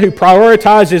someone who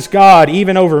prioritizes God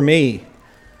even over me,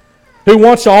 who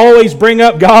wants to always bring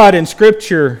up God in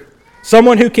Scripture,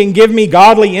 someone who can give me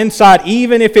godly insight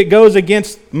even if it goes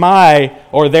against my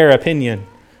or their opinion,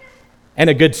 and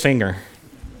a good singer.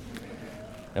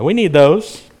 And we need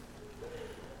those.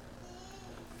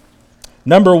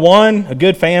 Number one, a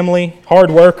good family, hard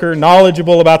worker,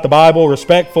 knowledgeable about the Bible,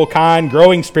 respectful, kind,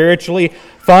 growing spiritually,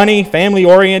 funny,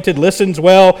 family-oriented, listens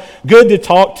well, good to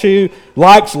talk to,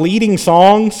 likes leading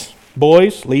songs.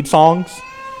 Boys, lead songs.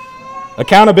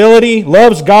 Accountability,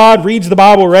 loves God, reads the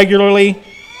Bible regularly.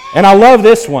 And I love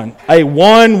this one, a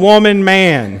one-woman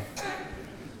man.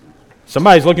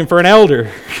 Somebody's looking for an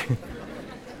elder.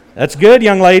 That's good,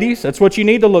 young ladies. That's what you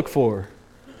need to look for.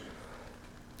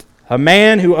 A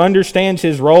man who understands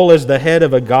his role as the head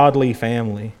of a godly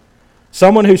family.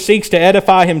 Someone who seeks to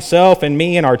edify himself and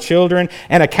me and our children.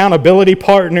 An accountability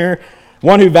partner.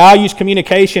 One who values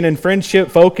communication and friendship,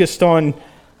 focused on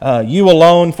you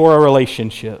alone for a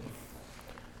relationship.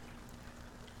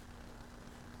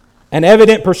 An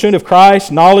evident pursuit of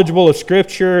Christ, knowledgeable of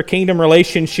Scripture, kingdom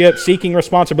relationships, seeking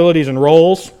responsibilities and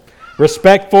roles.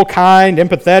 Respectful, kind,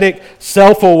 empathetic,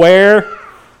 self-aware.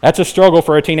 That's a struggle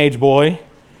for a teenage boy.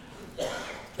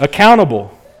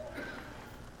 Accountable.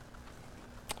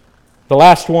 The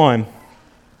last one.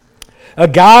 A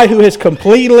guy who has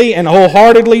completely and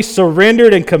wholeheartedly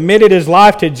surrendered and committed his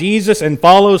life to Jesus and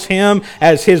follows Him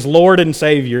as his Lord and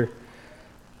Savior.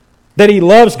 That he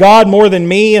loves God more than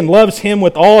me and loves Him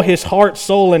with all his heart,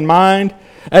 soul, and mind.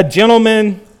 A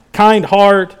gentleman, kind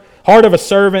heart, heart of a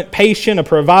servant, patient, a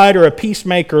provider, a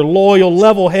peacemaker, loyal,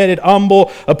 level-headed,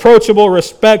 humble, approachable,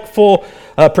 respectful,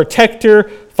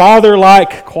 protector,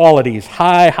 father-like qualities,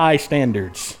 high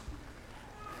standards.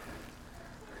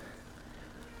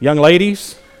 Young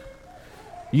ladies,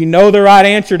 you know the right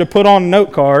answer to put on a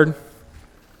note card.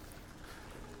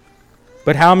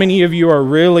 But how many of you are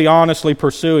really honestly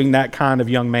pursuing that kind of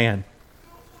young man?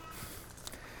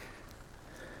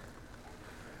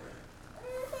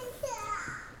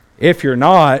 If you're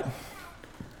not,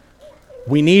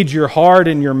 we need your heart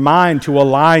and your mind to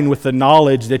align with the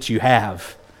knowledge that you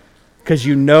have, because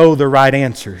you know the right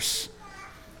answers.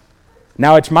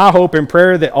 Now, it's my hope and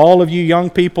prayer that all of you young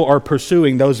people are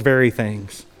pursuing those very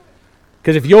things.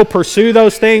 Because if you'll pursue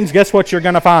those things, guess what you're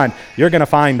going to find? You're going to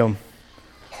find them.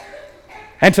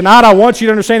 And tonight I want you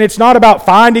to understand it's not about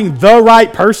finding the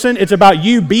right person, it's about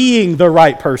you being the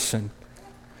right person.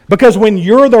 Because when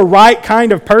you're the right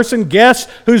kind of person, guess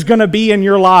who's going to be in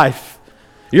your life?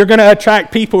 You're going to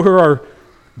attract people who are,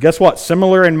 guess what,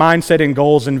 similar in mindset and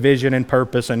goals and vision and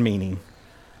purpose and meaning.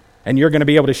 And you're going to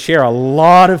be able to share a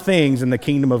lot of things in the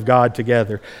kingdom of God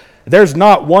together. There's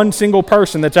not one single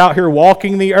person that's out here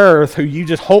walking the earth who you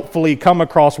just hopefully come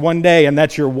across one day and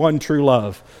that's your one true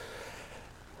love.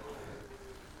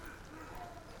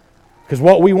 Because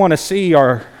what we want to see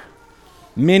are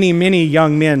many, many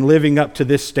young men living up to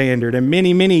this standard and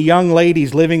many, many young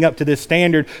ladies living up to this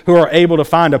standard who are able to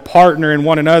find a partner in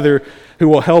one another who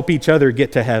will help each other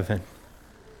get to heaven.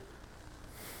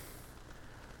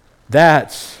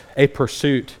 That's a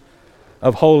pursuit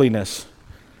of holiness.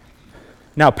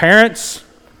 Now, parents,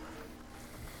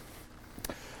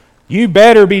 you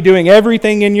better be doing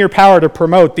everything in your power to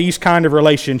promote these kind of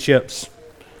relationships.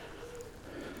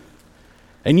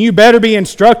 And you better be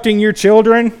instructing your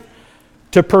children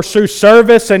to pursue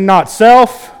service and not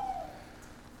self,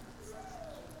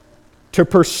 to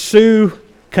pursue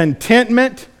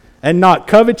contentment and not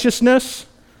covetousness,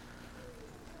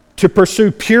 to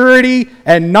pursue purity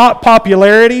and not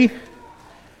popularity,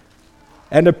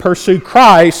 and to pursue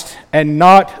Christ and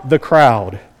not the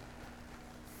crowd.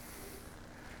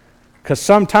 Because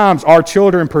sometimes our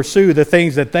children pursue the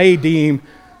things that they deem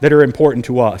that are important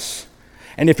to us.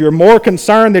 And if you're more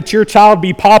concerned that your child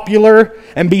be popular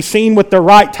and be seen with the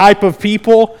right type of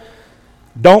people,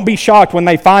 don't be shocked when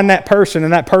they find that person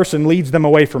and that person leads them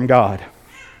away from God.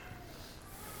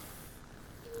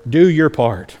 Do your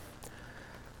part.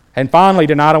 And finally,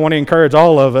 tonight I want to encourage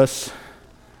all of us,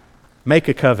 make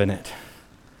a covenant.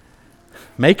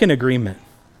 Make an agreement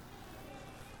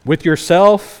with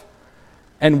yourself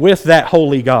and with that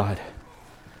holy God.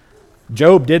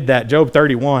 Job did that, Job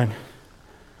 31.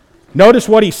 Notice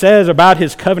what he says about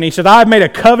his covenant. He says, I have made a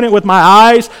covenant with my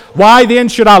eyes. Why then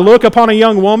should I look upon a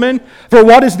young woman? For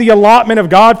what is the allotment of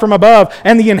God from above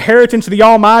and the inheritance of the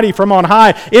Almighty from on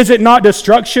high? Is it not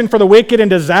destruction for the wicked and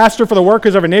disaster for the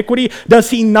workers of iniquity? Does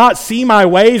he not see my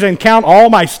ways and count all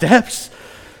my steps?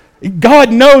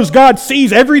 God knows, God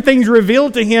sees, everything's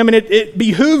revealed to him, and it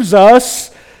behooves us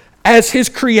as his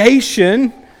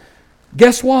creation,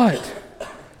 guess what?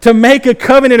 To make a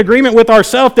covenant agreement with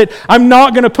ourselves that I'm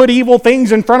not going to put evil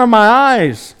things in front of my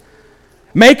eyes.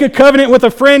 Make a covenant with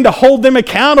a friend to hold them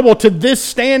accountable to this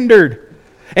standard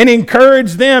and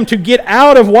encourage them to get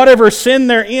out of whatever sin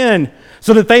they're in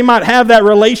so that they might have that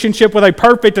relationship with a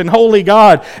perfect and holy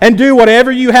God, and do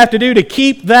whatever you have to do to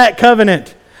keep that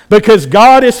covenant. Because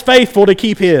God is faithful to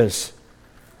keep his.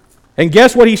 And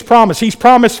guess what he's promised? He's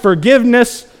promised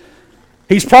forgiveness.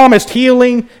 He's promised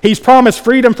healing. He's promised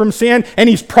freedom from sin. And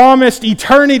he's promised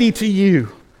eternity to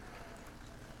you.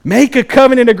 Make a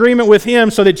covenant agreement with him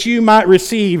so that you might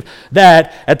receive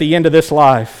that at the end of this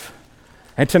life.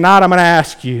 And tonight I'm going to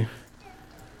ask you,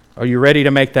 are you ready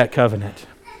to make that covenant?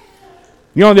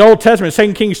 You know, in the Old Testament,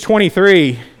 2 Kings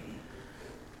 23,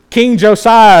 King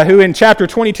Josiah, who in chapter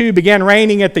 22 began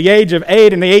reigning at the age of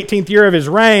 8 in the 18th year of his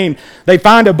reign, they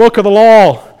find a book of the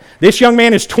law. This young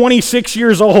man is 26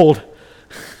 years old.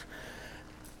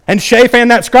 And Shaphan,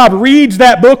 that scribe, reads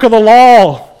that book of the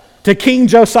law to King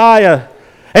Josiah.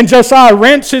 And Josiah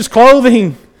rents his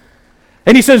clothing.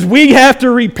 And he says, we have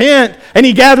to repent. And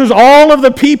he gathers all of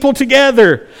the people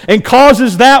together and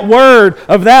causes that word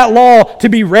of that law to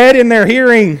be read in their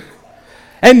hearing.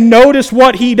 And notice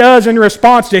what he does in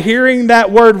response to hearing that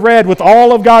word read with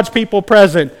all of God's people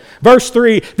present. Verse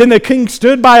 3, then the king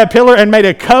stood by a pillar and made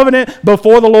a covenant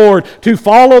before the Lord to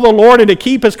follow the Lord and to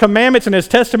keep his commandments and his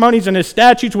testimonies and his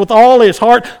statutes with all his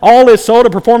heart, all his soul, to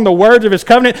perform the words of his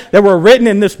covenant that were written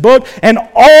in this book. And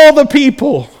all the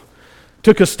people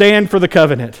took a stand for the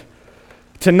covenant.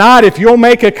 Tonight, if you'll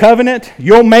make a covenant,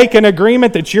 you'll make an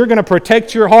agreement that you're going to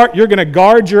protect your heart, you're going to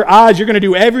guard your eyes, you're going to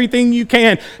do everything you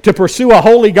can to pursue a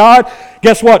holy God,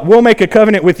 guess what? We'll make a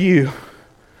covenant with you.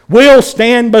 We'll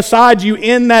stand beside you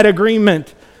in that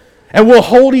agreement. And we'll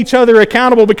hold each other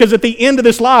accountable, because at the end of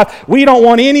this life, we don't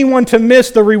want anyone to miss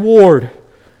the reward.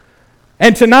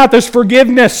 And tonight, there's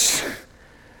forgiveness.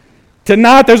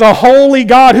 Tonight there's a holy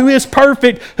God who is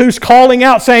perfect, who's calling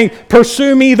out saying,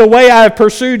 pursue me the way I have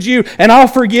pursued you, and I'll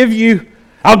forgive you.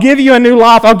 I'll give you a new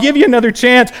life. I'll give you another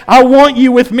chance. I want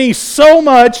you with me so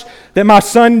much that my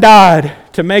son died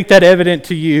to make that evident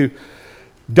to you.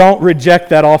 Don't reject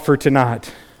that offer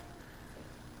tonight.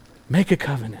 Make a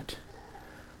covenant.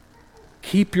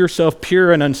 Keep yourself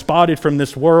pure and unspotted from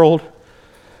this world.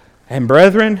 And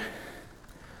brethren,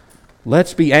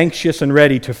 let's be anxious and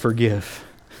ready to forgive,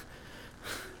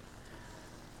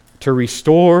 to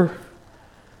restore,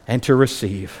 and to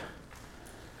receive.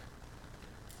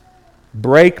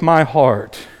 Break my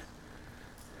heart,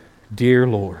 dear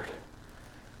Lord.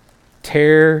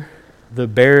 Tear the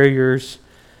barriers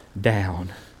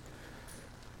down.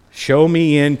 Show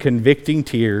me in convicting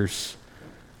tears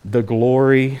the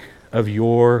glory of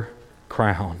your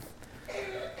crown.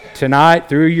 Tonight,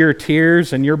 through your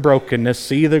tears and your brokenness,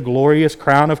 see the glorious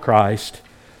crown of Christ.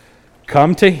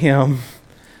 Come to Him,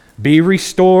 be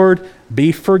restored,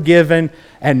 be forgiven,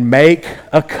 and make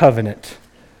a covenant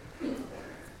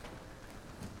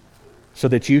so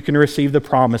that you can receive the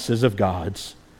promises of God's